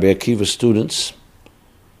mourning for Rabbi Akiva students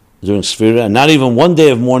during Sfira, and not even one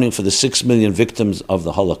day of mourning for the 6 million victims of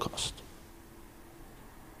the Holocaust?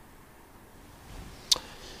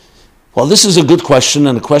 Well, this is a good question,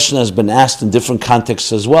 and a question has been asked in different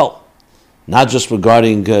contexts as well. Not just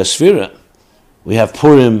regarding Sfira. We have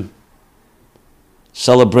Purim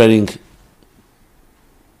celebrating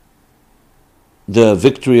the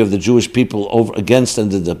victory of the Jewish people over against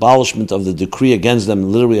and the abolishment of the decree against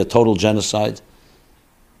them, literally a total genocide.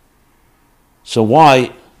 So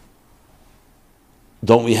why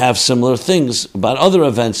don't we have similar things about other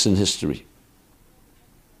events in history?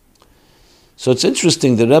 So it's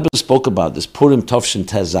interesting, the Rebbe spoke about this, Purim Tovshin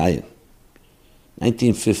Tezayin,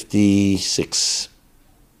 1956,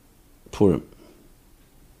 Purim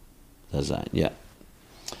Tezayin, yeah.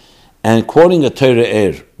 And quoting a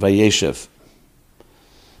Torah Vayeshev,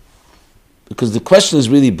 because the question is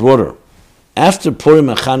really broader. After Purim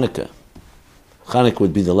and Chanukah, Chanukah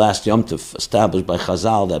would be the last Yom Tov established by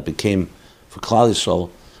Chazal that became for Klal Yisrael,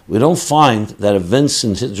 we don't find that events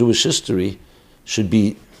in Jewish history should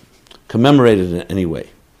be commemorated in any way.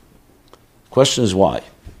 The question is why?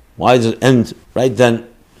 Why does it end right then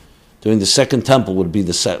during the Second Temple would be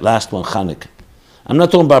the last one, Chanukah? I'm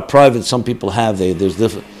not talking about private, some people have, there's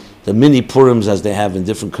different, the mini Purims as they have in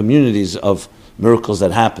different communities of miracles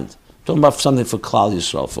that happened. I'm talking about something for Klal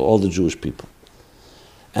Yisrael, for all the Jewish people.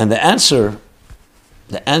 And the answer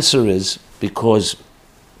is because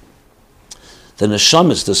the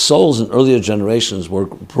neshamas, the souls in earlier generations were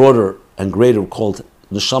broader and greater, called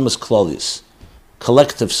neshamas klolis,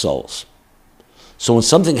 collective souls. So when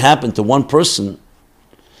something happened to one person,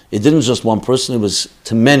 it didn't just one person, it was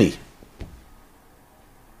to many.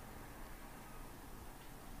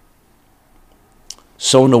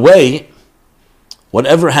 So in a way,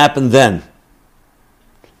 whatever happened then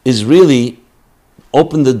is really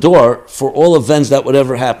opened the door for all events that would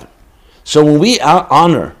ever happen. So when we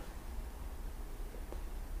honor,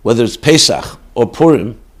 whether it's Pesach or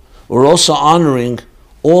Purim, we're also honoring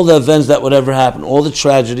all the events that would ever happen, all the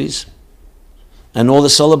tragedies and all the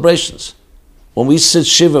celebrations. When we sit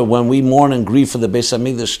Shiva, when we mourn and grieve for the Beis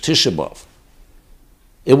HaMikdash Tisha B'Av,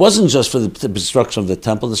 it wasn't just for the destruction of the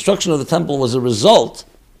temple. The destruction of the temple was a result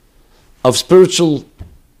of spiritual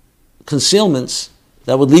concealments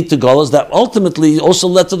that would lead to Golas that ultimately also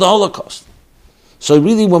led to the Holocaust. So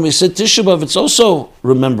really when we say Tisha B'Av, it's also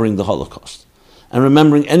remembering the Holocaust and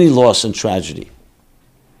remembering any loss and tragedy.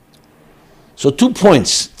 So 2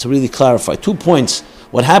 points to really clarify. 2 points.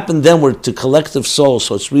 What happened then were to collective souls,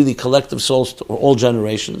 so it's really collective souls to all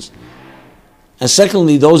generations. And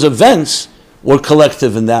secondly, those events were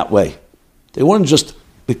collective in that way. They weren't just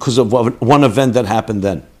because of one event that happened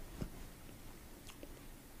then.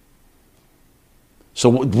 So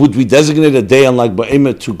would we designate a day on Lag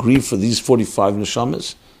BaOmer to grieve for these 45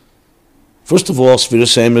 neshamas? First of all,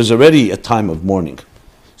 Sfiras Hayim is already a time of mourning.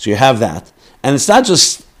 So you have that. And it's not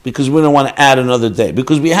just because we don't want to add another day,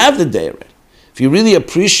 because we have the day already. If you really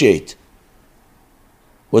appreciate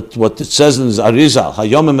what it says in Arizal,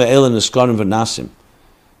 Hayomim Me'elin Eskarim V'Nasim,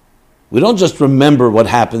 we don't just remember what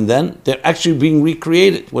happened then, they're actually being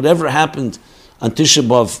recreated. Whatever happened on Tisha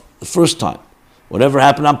B'Av the first time, whatever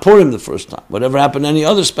happened on Purim the first time, whatever happened any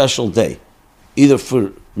other special day, either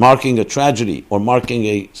for marking a tragedy or marking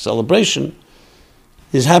a celebration,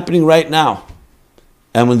 is happening right now.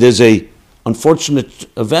 And when there's a unfortunate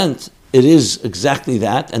event, it is exactly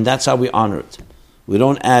that, and that's how we honor it. We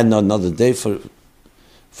don't add another day for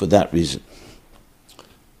that reason.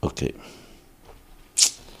 Okay.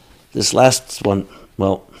 This last one,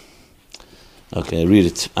 I read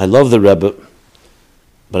it. I love the Rebbe,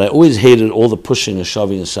 but I always hated all the pushing and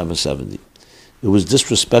shoving in 770. It was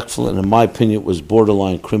disrespectful, and in my opinion, it was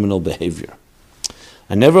borderline criminal behavior.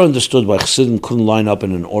 I never understood why Chassidim couldn't line up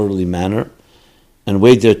in an orderly manner and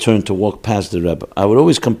wait their turn to walk past the Rebbe. I would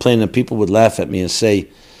always complain, and people would laugh at me and say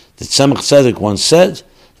that Tzemach Tzedek once said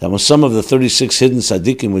that when some of the 36 hidden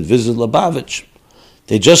tzaddikim would visit Lubavitch,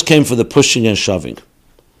 they just came for the pushing and shoving.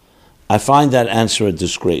 I find that answer a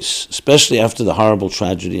disgrace, especially after the horrible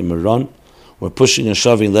tragedy in Meron, where pushing and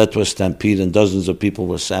shoving led to a stampede and dozens of people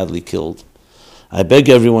were sadly killed. I beg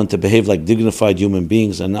everyone to behave like dignified human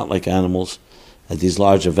beings and not like animals at these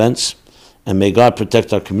large events, and may God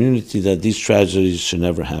protect our community that these tragedies should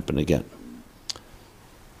never happen again.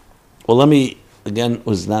 Well, it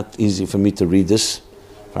was not easy for me to read this,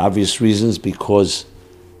 for obvious reasons, because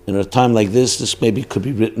in a time like this maybe could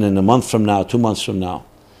be written in a month from now, 2 months from now.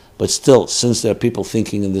 But still, since there are people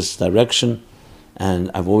thinking in this direction,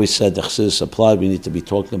 and I've always said the Chassidus apply, we need to be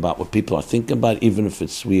talking about what people are thinking about, even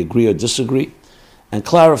if we agree or disagree, and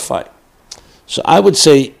clarify. So I would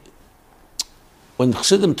say, when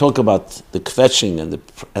Chassidim talk about the kvetching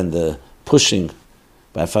and the pushing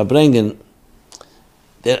by Farbrengen,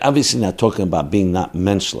 they're obviously not talking about being not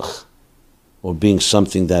menschlich, or being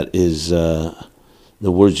something that is the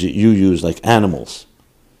words that you use, like animals.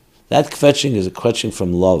 That kvetching is a kvetching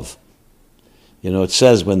from love. It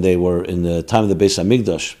says when they were in the time of the Beis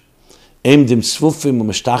Hamikdash, Eimdim tzvufim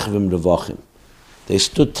u'mishtachvim revachim. They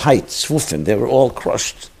stood tight, tzvufim, they were all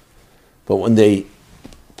crushed. But when they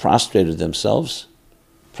prostrated themselves,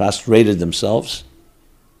 when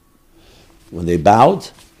they bowed,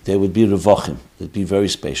 they would be revachim. They'd be very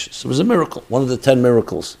spacious. It was a miracle, one of the 10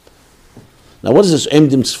 miracles. Now, what does this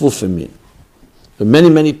Eimdim tzvufim mean? There are many,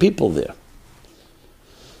 many people there.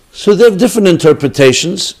 So there are different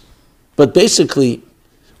interpretations, but basically,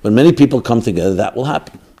 when many people come together, that will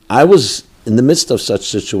happen. I was in the midst of such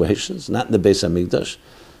situations, not in the Beis Hamikdash.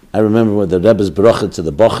 I remember when the Rebbe's bracha to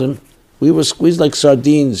the Bochim, we were squeezed like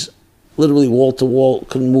sardines, literally wall to wall,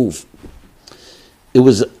 couldn't move. It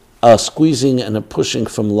was a squeezing and a pushing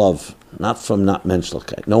from love, not from not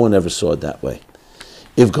menschlichkeit. No one ever saw it that way.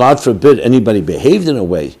 If, God forbid, anybody behaved in a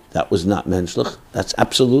way that was not menschlich, that's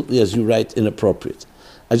absolutely, as you write, inappropriate.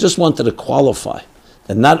 I just wanted to qualify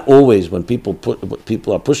that not always when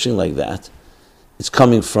people are pushing like that, it's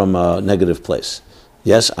coming from a negative place.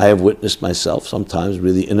 Yes, I have witnessed myself sometimes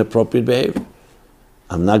really inappropriate behavior.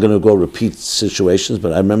 I'm not going to go repeat situations,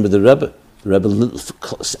 but I remember the Rebbe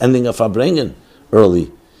ending a Farbrengen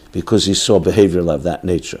early because he saw behavior of that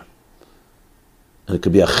nature. And it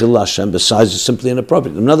could be a chil Hashem besides just simply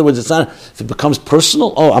inappropriate. In other words, it's not, if it becomes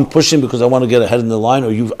personal, I'm pushing because I want to get ahead in the line,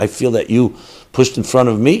 or I feel that you pushed in front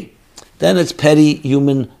of me, then it's petty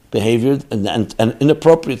human behavior and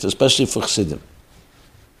inappropriate, especially for Chassidim.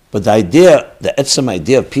 But the etzem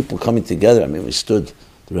idea of people coming together, we stood,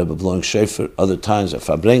 the Rebbe blowing shofar, other times at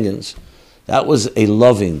Farbrengens, that was a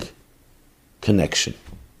loving connection.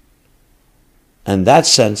 And that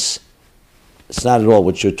sense, it's not at all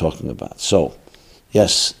what you're talking about. So,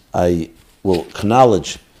 yes, I will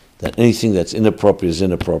acknowledge that anything that's inappropriate is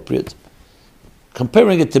inappropriate.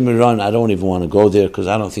 Comparing it to Meron, I don't even want to go there because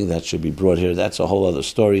I don't think that should be brought here. That's a whole other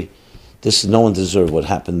story. No one deserved what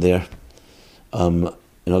happened there.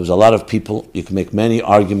 There's a lot of people. You can make many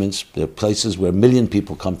arguments. There are places where 1 million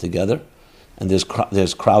people come together, and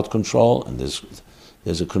there's crowd control, and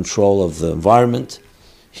there's a control of the environment.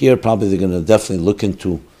 Here, probably they're going to definitely look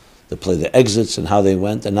into the exits and how they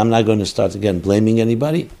went. And I'm not going to start again blaming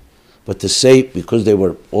anybody, but to say because they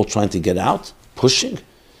were all trying to get out, pushing.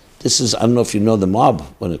 This is, I don't know if you know the mob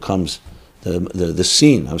when it comes, the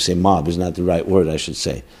scene. I would say mob is not the right word, I should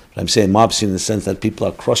say. But I'm saying mob scene in the sense that people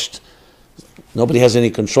are crushed. Nobody has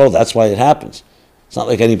any control. That's why it happens. It's not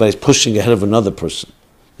like anybody's pushing ahead of another person.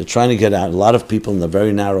 They're trying to get out. A lot of people in a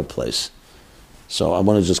very narrow place. So I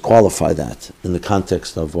want to just qualify that in the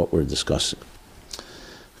context of what we're discussing.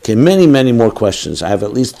 Okay, many, many more questions. I have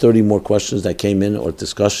at least 30 more questions that came in or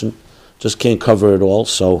discussion. Just can't cover it all,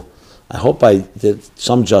 so I hope I did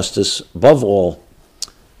some justice. Above all,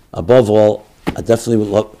 I definitely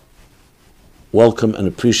would welcome and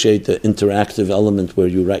appreciate the interactive element where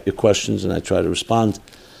you write your questions and I try to respond.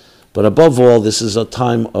 But above all, this is a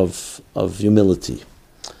time of humility,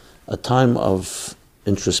 a time of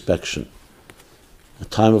introspection, a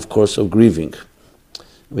time, of course, of grieving.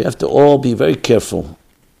 We have to all be very careful,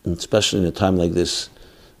 and especially in a time like this,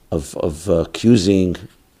 of accusing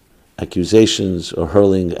accusations or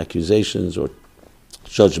hurling accusations or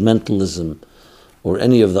judgmentalism or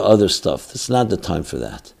any of the other stuff. It's not the time for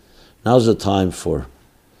that. Now's the time for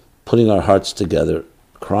putting our hearts together,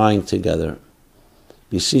 crying together,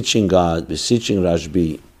 beseeching God, beseeching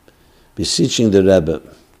Rashbi, beseeching the Rebbe,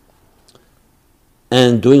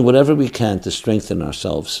 and doing whatever we can to strengthen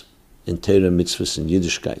ourselves in Torah, mitzvahs, and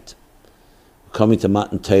Yiddishkeit. Coming to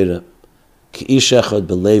Matan Torah, K'ish echad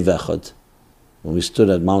b'leiv echad, when we stood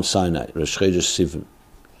at Mount Sinai, Rosh Chodesh Sivan,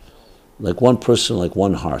 like one person, like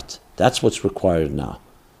one heart. That's what's required now.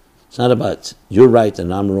 It's not about you're right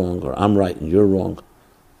and I'm wrong, or I'm right and you're wrong.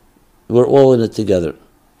 We're all in it together.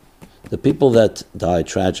 The people that die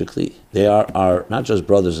tragically, they are our, not just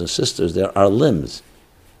brothers and sisters, they're our limbs.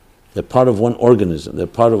 They're part of one organism. They're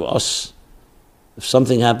part of us. If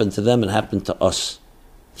something happened to them, it happened to us.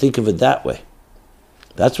 Think of it that way.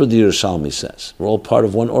 That's what the Yerushalmi says. We're all part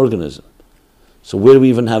of one organism. So where do we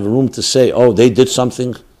even have room to say, oh, they did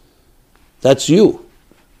something? That's you.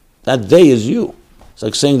 That they is you. It's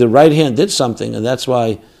like saying the right hand did something, and that's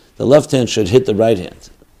why the left hand should hit the right hand.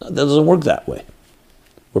 That doesn't work that way.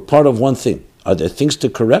 We're part of one thing. Are there things to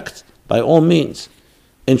correct? By all means.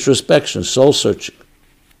 Introspection, soul searching.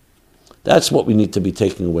 That's what we need to be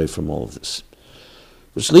taking away from all of this.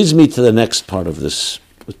 Which leads me to the next part of this.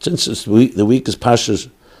 Since the week is Parshas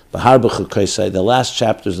Bahar B'Chukaisai, the last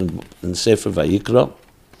chapters in Sefer Vayikra.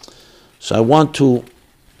 So I want to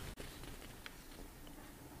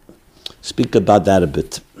speak about that a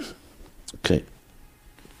bit. Okay.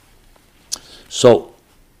 So,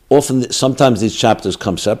 sometimes these chapters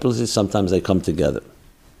come separately, sometimes they come together.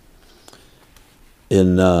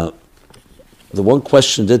 The one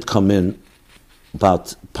question did come in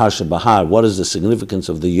about Parsha Bahar. What is the significance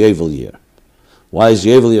of the Yovel year? Why is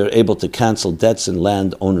Yovel year able to cancel debts and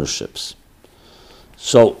land ownerships?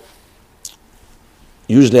 So,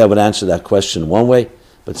 usually I would answer that question one way,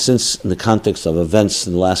 but since in the context of events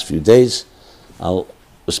in the last few days, I'll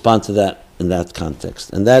respond to that in that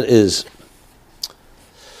context. And that is,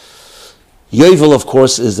 Yovel, of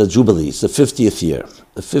course, is the Jubilee. It's the 50th year.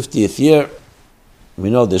 The 50th year, we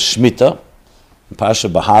know the Shemitah.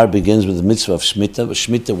 Parsha Bahar begins with the mitzvah of Shemitah. The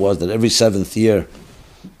Shemitah was that every 7th year,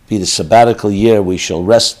 be the sabbatical year, we shall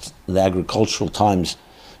rest in the agricultural times,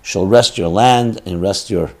 shall rest your land and rest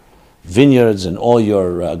your vineyards and all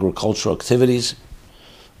your agricultural activities.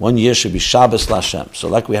 1 year should be Shabbos Lashem. So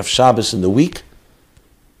like we have Shabbos in the week,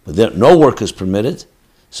 but there no work is permitted.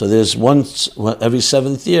 So there's every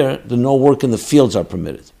 7th year, the no work in the fields are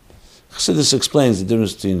permitted. Chassidus explains the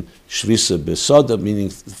difference between Shvisa B'Soda,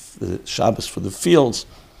 meaning Shabbos for the fields,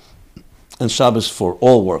 and Shabbos for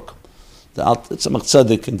all work. It's a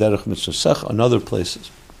Machzadik in Derech Mitzvah and other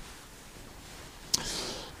places.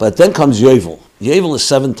 But then comes Yovel. Yovel is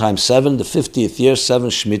 7 times 7, the 50th year, 7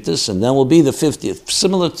 Shmitas, and then will be the 50th.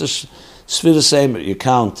 Similar to Sfiras Eimer, you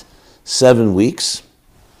count 7 weeks,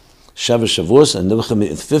 Sheva Shavuos, and the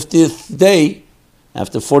 50th day,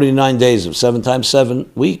 after 49 days of 7 times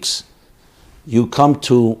 7 weeks, you come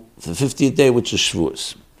to the 50th day, which is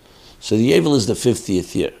Shavuos. So the Yovel is the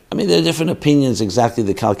 50th year. I mean, there are different opinions, exactly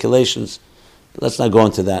the calculations, but let's not go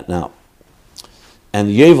into that now. And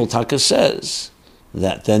the Yovel Taka says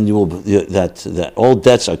that then you will that all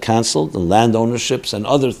debts are cancelled, and land ownerships and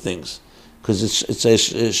other things, because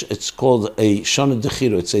it's called a Shana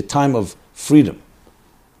Dechiro. It's a time of freedom.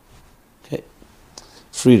 Okay,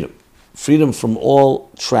 freedom from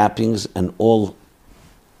all trappings and all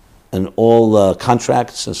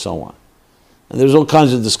contracts and so on. And there's all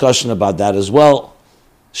kinds of discussion about that as well.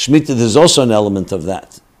 Shemitah, there's also an element of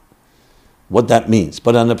that, what that means.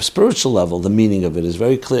 But on a spiritual level, the meaning of it is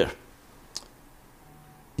very clear.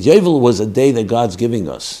 Yovel was a day that God's giving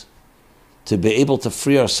us to be able to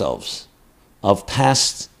free ourselves of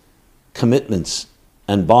past commitments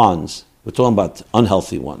and bonds. We're talking about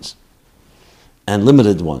unhealthy ones and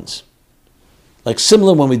limited ones. Like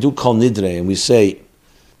similar when we do Kol Nidre and we say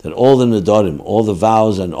that all the Nedarim, all the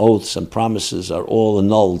vows and oaths and promises are all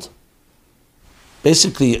annulled.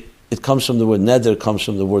 Basically, it comes from the word Neder, comes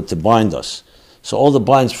from the word to bind us. So all the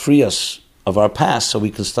binds free us of our past so we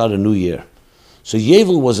can start a new year. So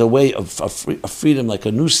Yovel was a way of freedom, like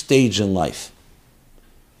a new stage in life.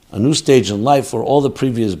 A new stage in life where all the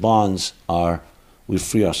previous bonds we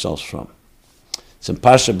free ourselves from. It's in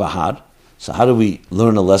Parsha Bahar. So how do we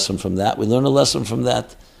learn a lesson from that? We learn a lesson from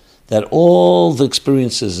that all the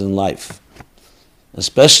experiences in life,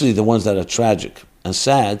 especially the ones that are tragic and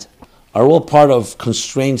sad, are all part of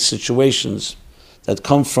constrained situations that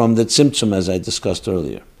come from the tzimtzum, as I discussed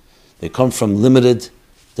earlier. They come from limited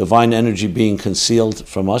divine energy being concealed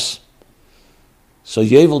from us. So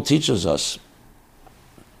Yovel teaches us,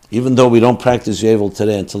 even though we don't practice Yovel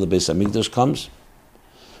today until the Beis Hamikdash comes,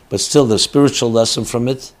 but still the spiritual lesson from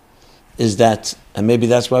it is that, and maybe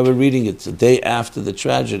that's why we're reading it, the day after the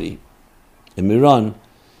tragedy in Miran,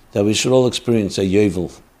 that we should all experience a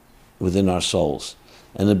Yovel within our souls,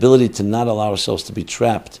 an ability to not allow ourselves to be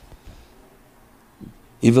trapped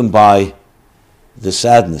even by the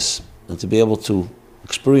sadness, and to be able to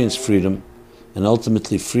experience freedom and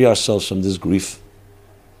ultimately free ourselves from this grief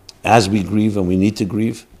as we grieve, and we need to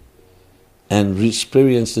grieve, and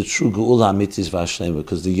experience the true Geula Amitis V'Hashlema,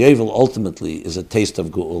 because the Yovel ultimately is a taste of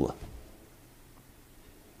Geula.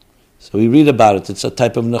 So we read about it. It's a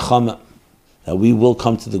type of nechama, that we will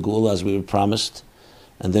come to the Geula as we were promised,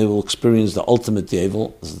 and they will experience the ultimate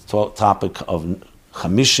Yovel. This is the topic of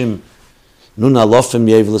Chamishim Nun Alofim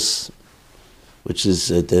Yovelis, which is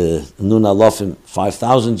the Nun Alofim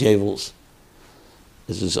 5,000 Yovels.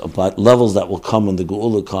 This is about levels that will come when the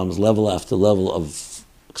Geula comes, level after level of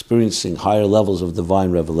experiencing higher levels of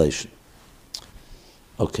divine revelation.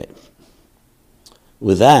 Okay.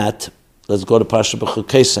 With that, let's go to Parsha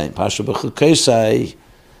B'Chukosai. Parsha B'Chukosai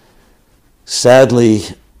sadly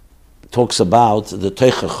talks about the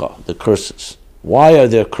Teichacha, the curses. Why are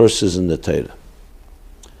there curses in the Torah?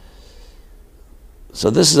 So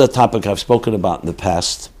this is a topic I've spoken about in the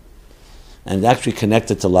past, and actually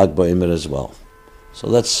connected to Lag BaOmer as well. So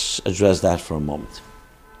let's address that for a moment.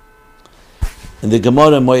 In the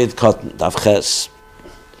Gemara Moed Katan, Daf Ches,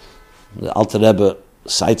 the Alter Rebbe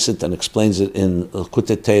cites it and explains it in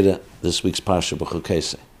Likutei Torah, this week's Parsha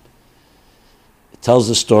B'Chukosai. It tells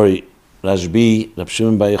the story, Rashbi, Rab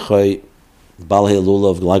Shimon Bar Yochai, Baal Hilula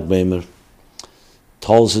of Lag BaOmer,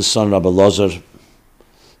 tells his son Rabbi Elazar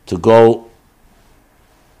to go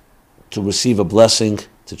to receive a blessing,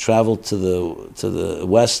 to travel to the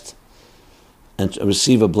west and to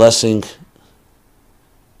receive a blessing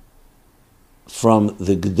from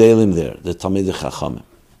the Gedalim there, the Talmidei Chachamim.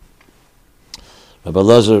 Rabbi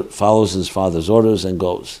Elazar follows his father's orders and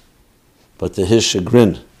goes. But to his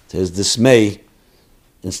chagrin, to his dismay,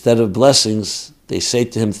 instead of blessings, they say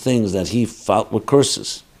to him things that he felt were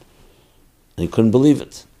curses. And he couldn't believe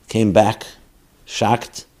it. Came back,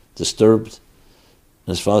 shocked, disturbed.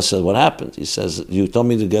 And his father said, what happened? He says, you told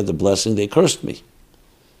me to get the blessing, they cursed me.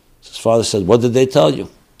 So his father said, what did they tell you?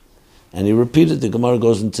 And he repeated, the Gemara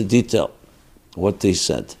goes into detail, what they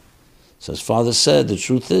said. So his father said, the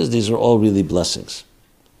truth is, these are all really blessings.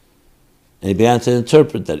 And he began to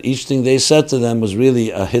interpret that each thing they said to them was really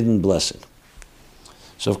a hidden blessing.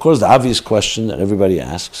 So of course the obvious question that everybody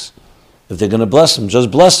asks, if they're going to bless them, just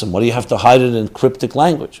bless them. What do you have to hide it in cryptic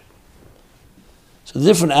language? So the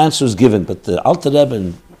different answers given, but the Alter Rebbe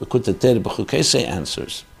and Likutei Torah B'Chukosai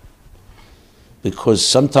answers, because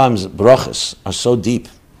sometimes brachas are so deep,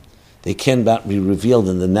 they cannot be revealed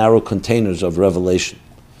in the narrow containers of revelation.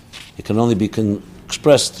 It can only be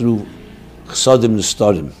expressed through chsadim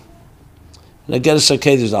nestorim. And again,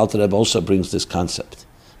 the Alter Rebbe also brings this concept.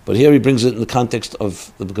 But here he brings it in the context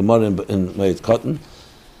of the Gemara in Moed Katan.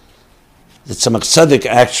 The Tzemach Tzedek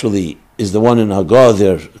actually is the one in Haggadah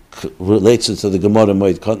there, relates it to the Gemara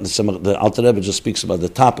Moed Katan. The Alter Rebbe just speaks about the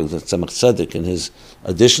topic that Tzemach Tzedek and his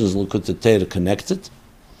additions in Likutei Torah connected.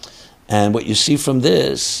 And what you see from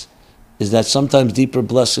this is that sometimes deeper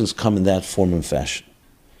blessings come in that form and fashion.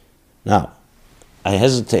 Now, I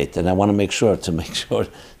hesitate, and I want to make sure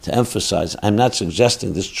to emphasize, I'm not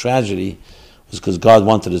suggesting this tragedy was because God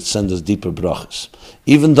wanted to send us deeper brachas.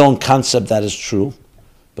 Even though in concept that is true,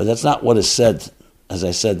 but that's not what is said, as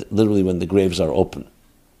I said, literally when the graves are open.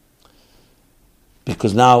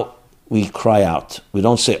 Because now we cry out. We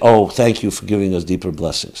don't say, oh, thank you for giving us deeper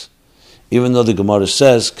blessings. Even though the Gemara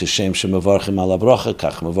says, Kishem shemevarchim ala bracha,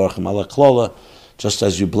 kach mevarchim ala klola, just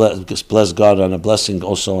as you bless God on a blessing,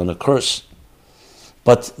 also on a curse.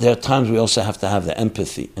 But there are times we also have to have the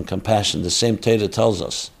empathy and compassion. The same Torah tells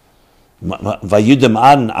us. Vayudem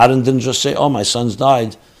Aaron didn't just say, oh, my son's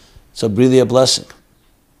died. It's really a blessing.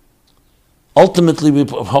 Ultimately,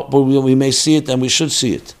 we may see it and we should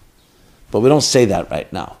see it. But we don't say that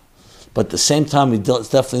right now. But at the same time, we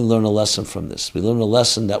definitely learn a lesson from this. We learn a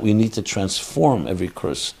lesson that we need to transform every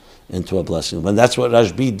curse into a blessing. And that's what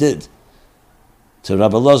Rashbi did to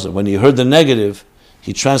Rabbi Elazar. When he heard the negative,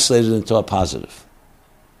 he translated it into a positive.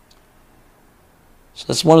 So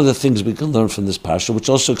that's one of the things we can learn from this parsha, which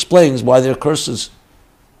also explains why there are curses.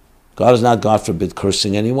 God is not, God forbid,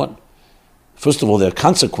 cursing anyone. First of all, there are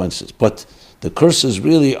consequences, but the curses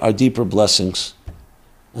really are deeper blessings,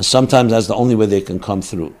 and sometimes that's the only way they can come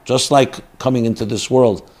through. Just like coming into this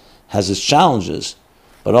world has its challenges,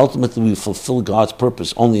 but ultimately we fulfill God's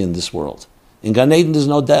purpose only in this world. In Gan Eden there's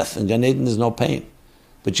no death, in Gan Eden there's no pain,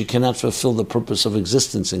 but you cannot fulfill the purpose of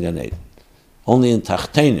existence in Gan Eden. Only in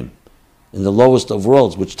Tachtenim, in the lowest of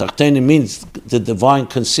worlds, which Tachtenim means the divine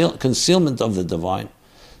concealment of the divine.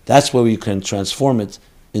 That's where you can transform it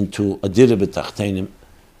into a Dira b'Tachtenim,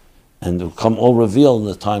 and it will come all revealed in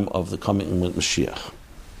the time of the coming with Mashiach.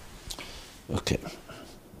 Okay.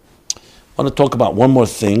 I want to talk about one more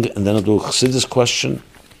thing, and then I'll do a Chassidus question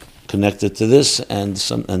connected to this and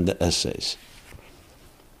the essays.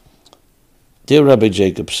 Dear Rabbi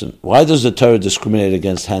Jacobson, why does the Torah discriminate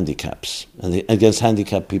against handicaps and against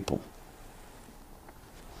handicapped people?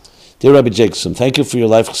 Dear Rabbi Jacobson, thank you for your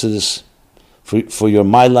life Chassidus, for your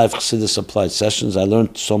My Life Chassidus Applied sessions. I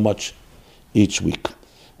learned so much each week.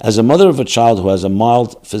 As a mother of a child who has a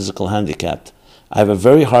mild physical handicap, I have a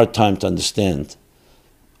very hard time to understand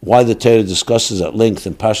why the Torah discusses at length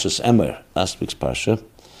in Parshas Emer, last week's Parsha,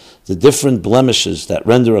 the different blemishes that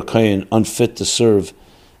render a Kohen unfit to serve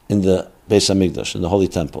in the Beis HaMikdash, in the Holy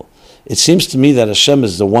Temple. It seems to me that Hashem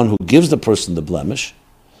is the one who gives the person the blemish,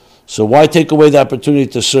 so why take away the opportunity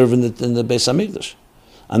to serve in the Beis HaMikdash?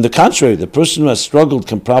 On the contrary, the person who has struggled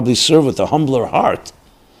can probably serve with a humbler heart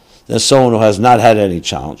than someone who has not had any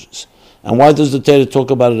challenges. And why does the Torah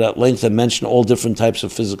talk about it at length and mention all different types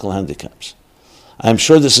of physical handicaps? I am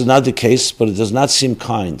sure this is not the case, but it does not seem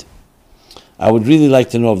kind. I would really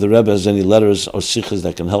like to know if the Rebbe has any letters or sikhs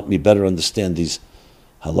that can help me better understand these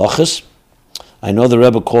halachas. I know the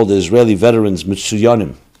Rebbe called the Israeli veterans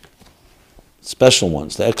mitsuyanim, special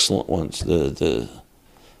ones, the excellent ones, the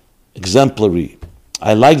exemplary.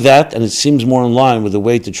 I like that, and it seems more in line with the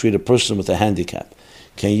way to treat a person with a handicap.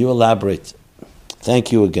 Can you elaborate?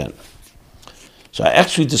 Thank you again. So I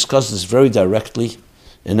actually discussed this very directly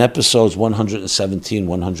in episodes 117,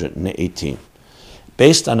 118,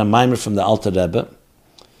 based on a mimer from the Alter Rebbe,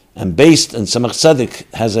 and based, and Tzemach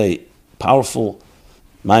Tzedek has a powerful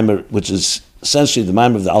mimer, which is essentially the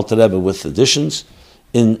mimer of the Alter Rebbe with additions,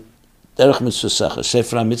 in Derech Mitzvah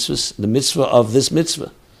Sefer HaMitzvahs, the mitzvah of this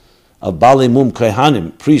mitzvah, of Balei Mum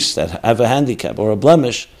Kohanim, priests that have a handicap or a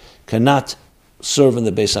blemish, cannot serve in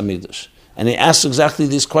the Beis HaMikdash. And he asks exactly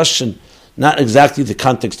this question, not exactly the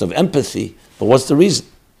context of empathy, but what's the reason?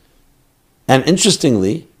 And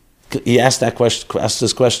interestingly, he asked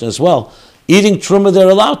this question as well. Eating truma they're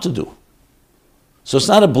allowed to do. So it's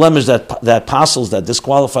not a blemish that apostles that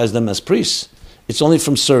disqualifies them as priests. It's only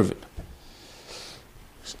from serving.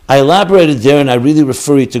 I elaborated there, and I really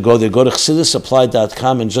refer you to go there. Go to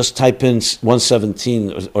chassidusapplied.com and just type in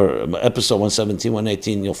 117 or episode 117,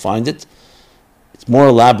 118. You'll find it. It's more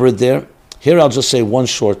elaborate there. Here I'll just say one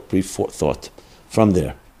short, brief thought from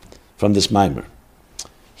there, from this mimer.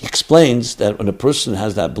 He explains that when a person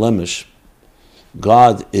has that blemish,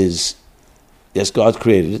 God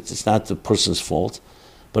created it. It's not the person's fault,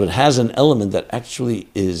 but it has an element that actually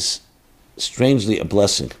is strangely a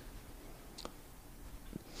blessing.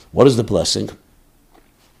 What is the blessing?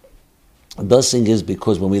 The blessing is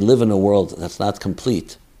because when we live in a world that's not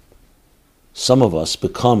complete, some of us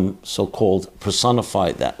become so-called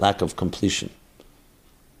personify that lack of completion.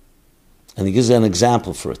 And he gives an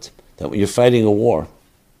example for it, that when you're fighting a war,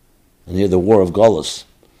 and here the war of Golos,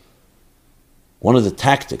 one of the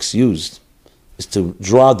tactics used is to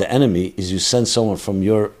draw the enemy is you send someone from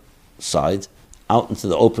your side out into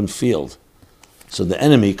the open field. So the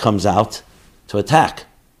enemy comes out to attack.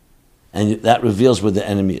 And that reveals where the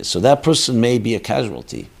enemy is. So that person may be a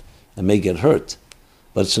casualty and may get hurt,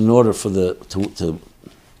 but it's in order for to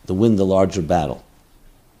win the larger battle.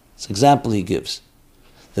 It's an example he gives.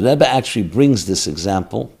 The Rebbe actually brings this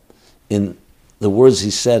example in the words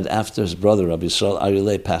he said after his brother, Rabbi Yisrael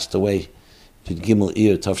Aryeh, passed away, Yud Gimel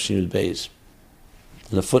Iyar Tafshin Yud Beis,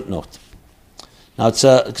 in a footnote. Now it's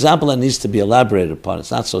an example that needs to be elaborated upon.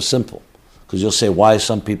 It's not so simple, because you'll say, why are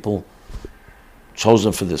some people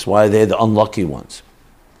chosen for this? Why are they the unlucky ones?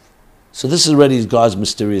 So this is already God's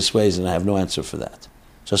mysterious ways, and I have no answer for that.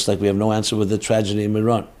 Just like we have no answer with the tragedy in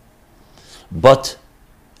Iran. But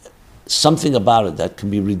something about it that can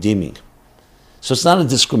be redeeming. So it's not a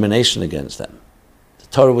discrimination against them. The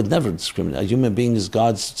Torah would never discriminate. A human being is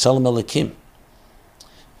God's Tzelem Elokim.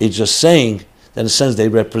 It's just saying that in a sense they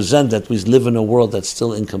represent that we live in a world that's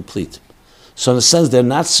still incomplete. So in a sense they're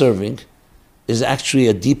not serving is actually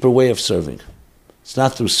a deeper way of serving. It's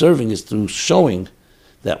not through serving, it's through showing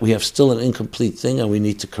that we have still an incomplete thing and we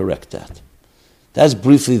need to correct that. That's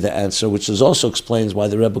briefly the answer, which also explains why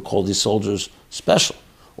the Rebbe called these soldiers special,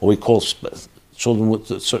 or we call children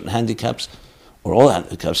with certain handicaps, or all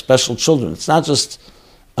handicaps, special children. It's not just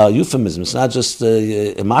a euphemism, it's not just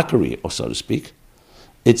a mockery, or so to speak.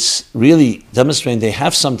 It's really demonstrating they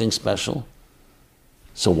have something special.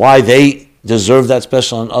 So why they deserve that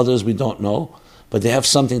special and others, we don't know. But they have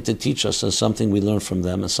something to teach us and something we learn from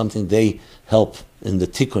them and something they help in the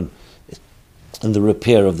tikkun, in the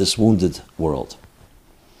repair of this wounded world.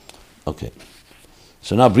 Okay.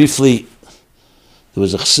 So now briefly, there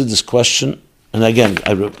was a Chassidus question. And again,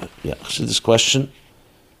 Chassidus question.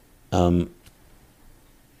 There's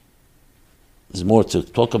more to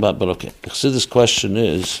talk about, but okay. The Chassidus question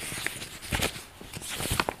is,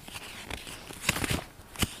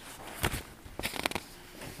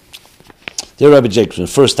 Dear Rabbi Jacobson,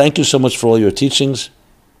 first, thank you so much for all your teachings.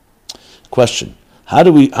 Question: How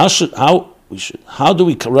do we reconcile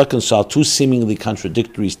two seemingly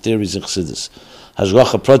contradictory theories in Chassidus?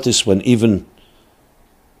 Hashgacha Pratis, when even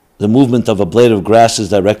the movement of a blade of grass is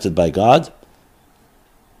directed by God.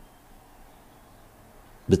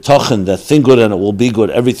 B'tochen, that thing good and it will be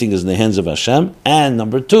good, everything is in the hands of Hashem. And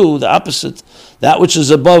number two, the opposite, that which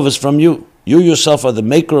is above is from you. You yourself are the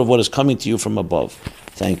maker of what is coming to you from above.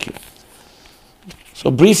 Thank you. So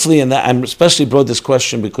briefly, and I especially brought this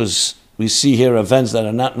question because we see here events that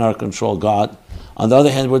are not in our control, God. On the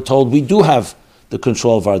other hand, we're told we do have the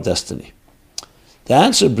control of our destiny. The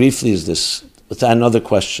answer briefly is this, with another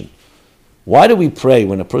question. Why do we pray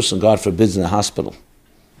when a person, God forbid, is in a hospital?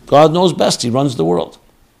 God knows best, He runs the world.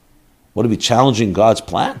 What are we challenging God's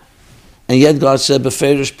plan? And yet God said,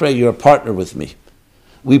 Beferish, pray, you're a partner with me.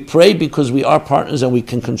 We pray because we are partners and we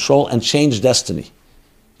can control and change destiny.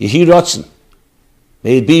 Yehi Ratzon.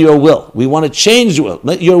 May it be your will. We want to change your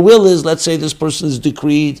will. Your will is, let's say this person is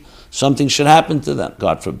decreed, something should happen to them,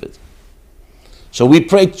 God forbid. So we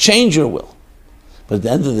pray, change your will. But at the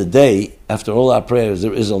end of the day, after all our prayers,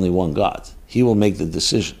 there is only one God. He will make the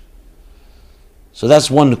decision. So that's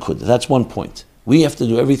one nikud, that's one point. We have to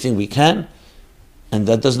do everything we can, and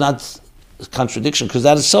that does not contradiction, because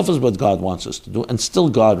that itself is what God wants us to do, and still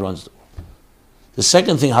God runs the world. The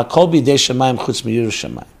second thing, Hakol b'idei Shemayim chutz miyiras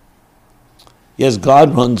Shemayim. Yes,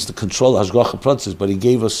 God runs the control, Hashgacha Pratis, but He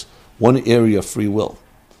gave us one area of free will.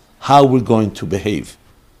 How we're going to behave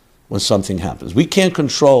when something happens. We can't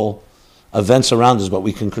control events around us, but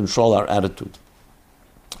we can control our attitude.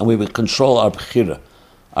 And we will control our bechira,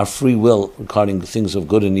 our free will regarding the things of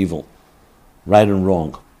good and evil, right and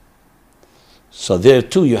wrong. So there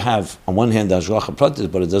too you have, on one hand, the Hashgacha Pratis,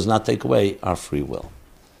 but it does not take away our free will.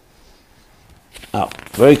 Now,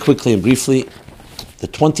 very quickly and briefly, the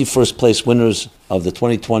 21st place winners of the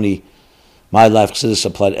 2020 My Life Chassidus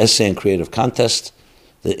Applied Essay and Creative Contest,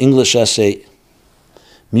 the English essay,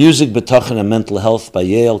 Music, B'tachin and Mental Health by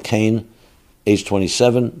Yael Kane, age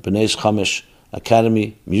 27, B'nai Chamish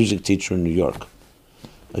Academy, music teacher in New York.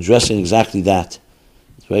 Addressing exactly that.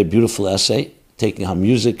 It's a very beautiful essay, taking how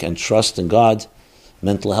music and trust in God,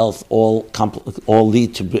 mental health, all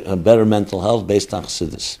lead to a better mental health based on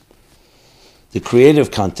Chassidus. The creative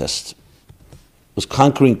contest was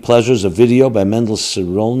Conquering Pleasures, a video by Mendel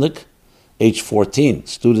Cyrulnik, age 14,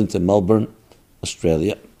 student in Melbourne,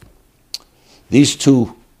 Australia. These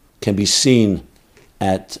two can be seen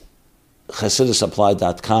at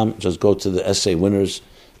chassidusapply.com. Just go to the essay winners,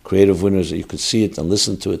 creative winners, you could see it and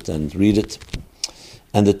listen to it and read it.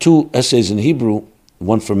 And the two essays in Hebrew,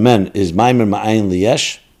 one for men, is Maimer Ma'ayin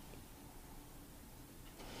Liyesh,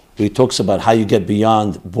 where he talks about how you get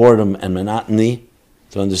beyond boredom and monotony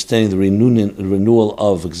to understanding the renewal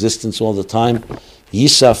of existence all the time.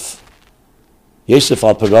 Yosef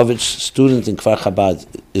Alperovich, student in Kfar Chabad,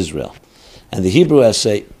 Israel. And the Hebrew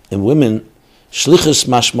essay, in women, Shlichus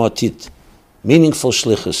Mashmotit, meaningful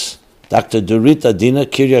Shlichus, Dr. Dorita Dina,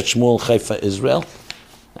 Kiryat Shmuel, Haifa, Israel.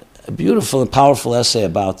 A beautiful and powerful essay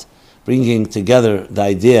about bringing together the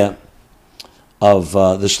idea of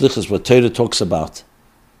the Shlichus, what Torah talks about,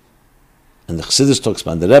 and the Chassidus talks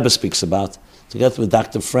about, and the Rebbe speaks about, together with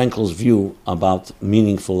Dr. Frankel's view about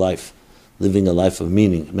meaningful life, living a life of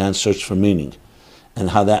meaning, man's search for meaning, and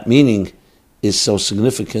how that meaning is so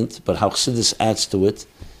significant, but how Chassidus adds to it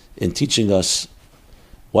in teaching us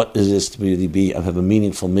what it is to really be and have a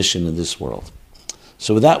meaningful mission in this world.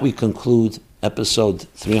 So with that, we conclude episode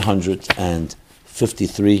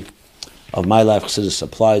 353 of My Life Chassidus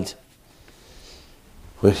Applied.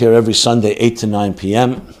 We're here every Sunday, 8 to 9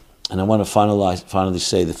 p.m., and I want to finally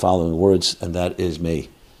say the following words, and that is, may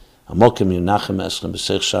Amokim Yunachem Eschem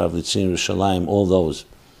B'Seich Sharav Litzin Yerushalayim, all those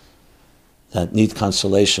that need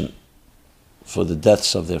consolation for the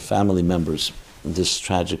deaths of their family members in this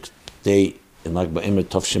tragic day in Lag BaOmer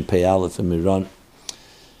Tovshin Pei Aleph in Miran,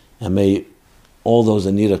 and may all those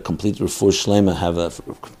that need a complete refuah shlema have a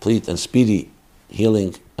complete and speedy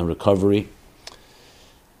healing and recovery.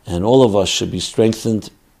 And all of us should be strengthened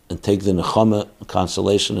and take the nechama,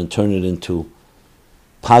 consolation, and turn it into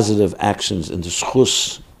positive actions in the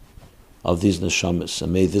schus of these neshamas.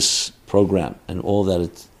 And may this program and all that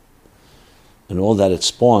it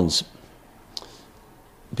spawns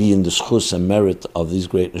be in the schus and merit of these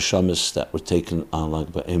great neshamas that were taken on Lag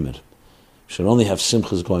BaOmer. We should only have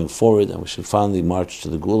simchas going forward, and we should finally march to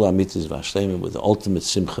the Gula Amitis Vashlema with the ultimate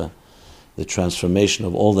simcha, the transformation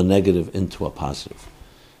of all the negative into a positive.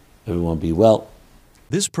 Everyone be well.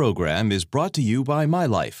 This program is brought to you by My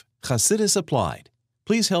Life, Chassidus Applied.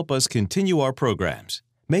 Please help us continue our programs.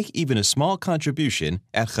 Make even a small contribution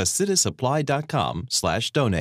at chassidusapply.com/donate.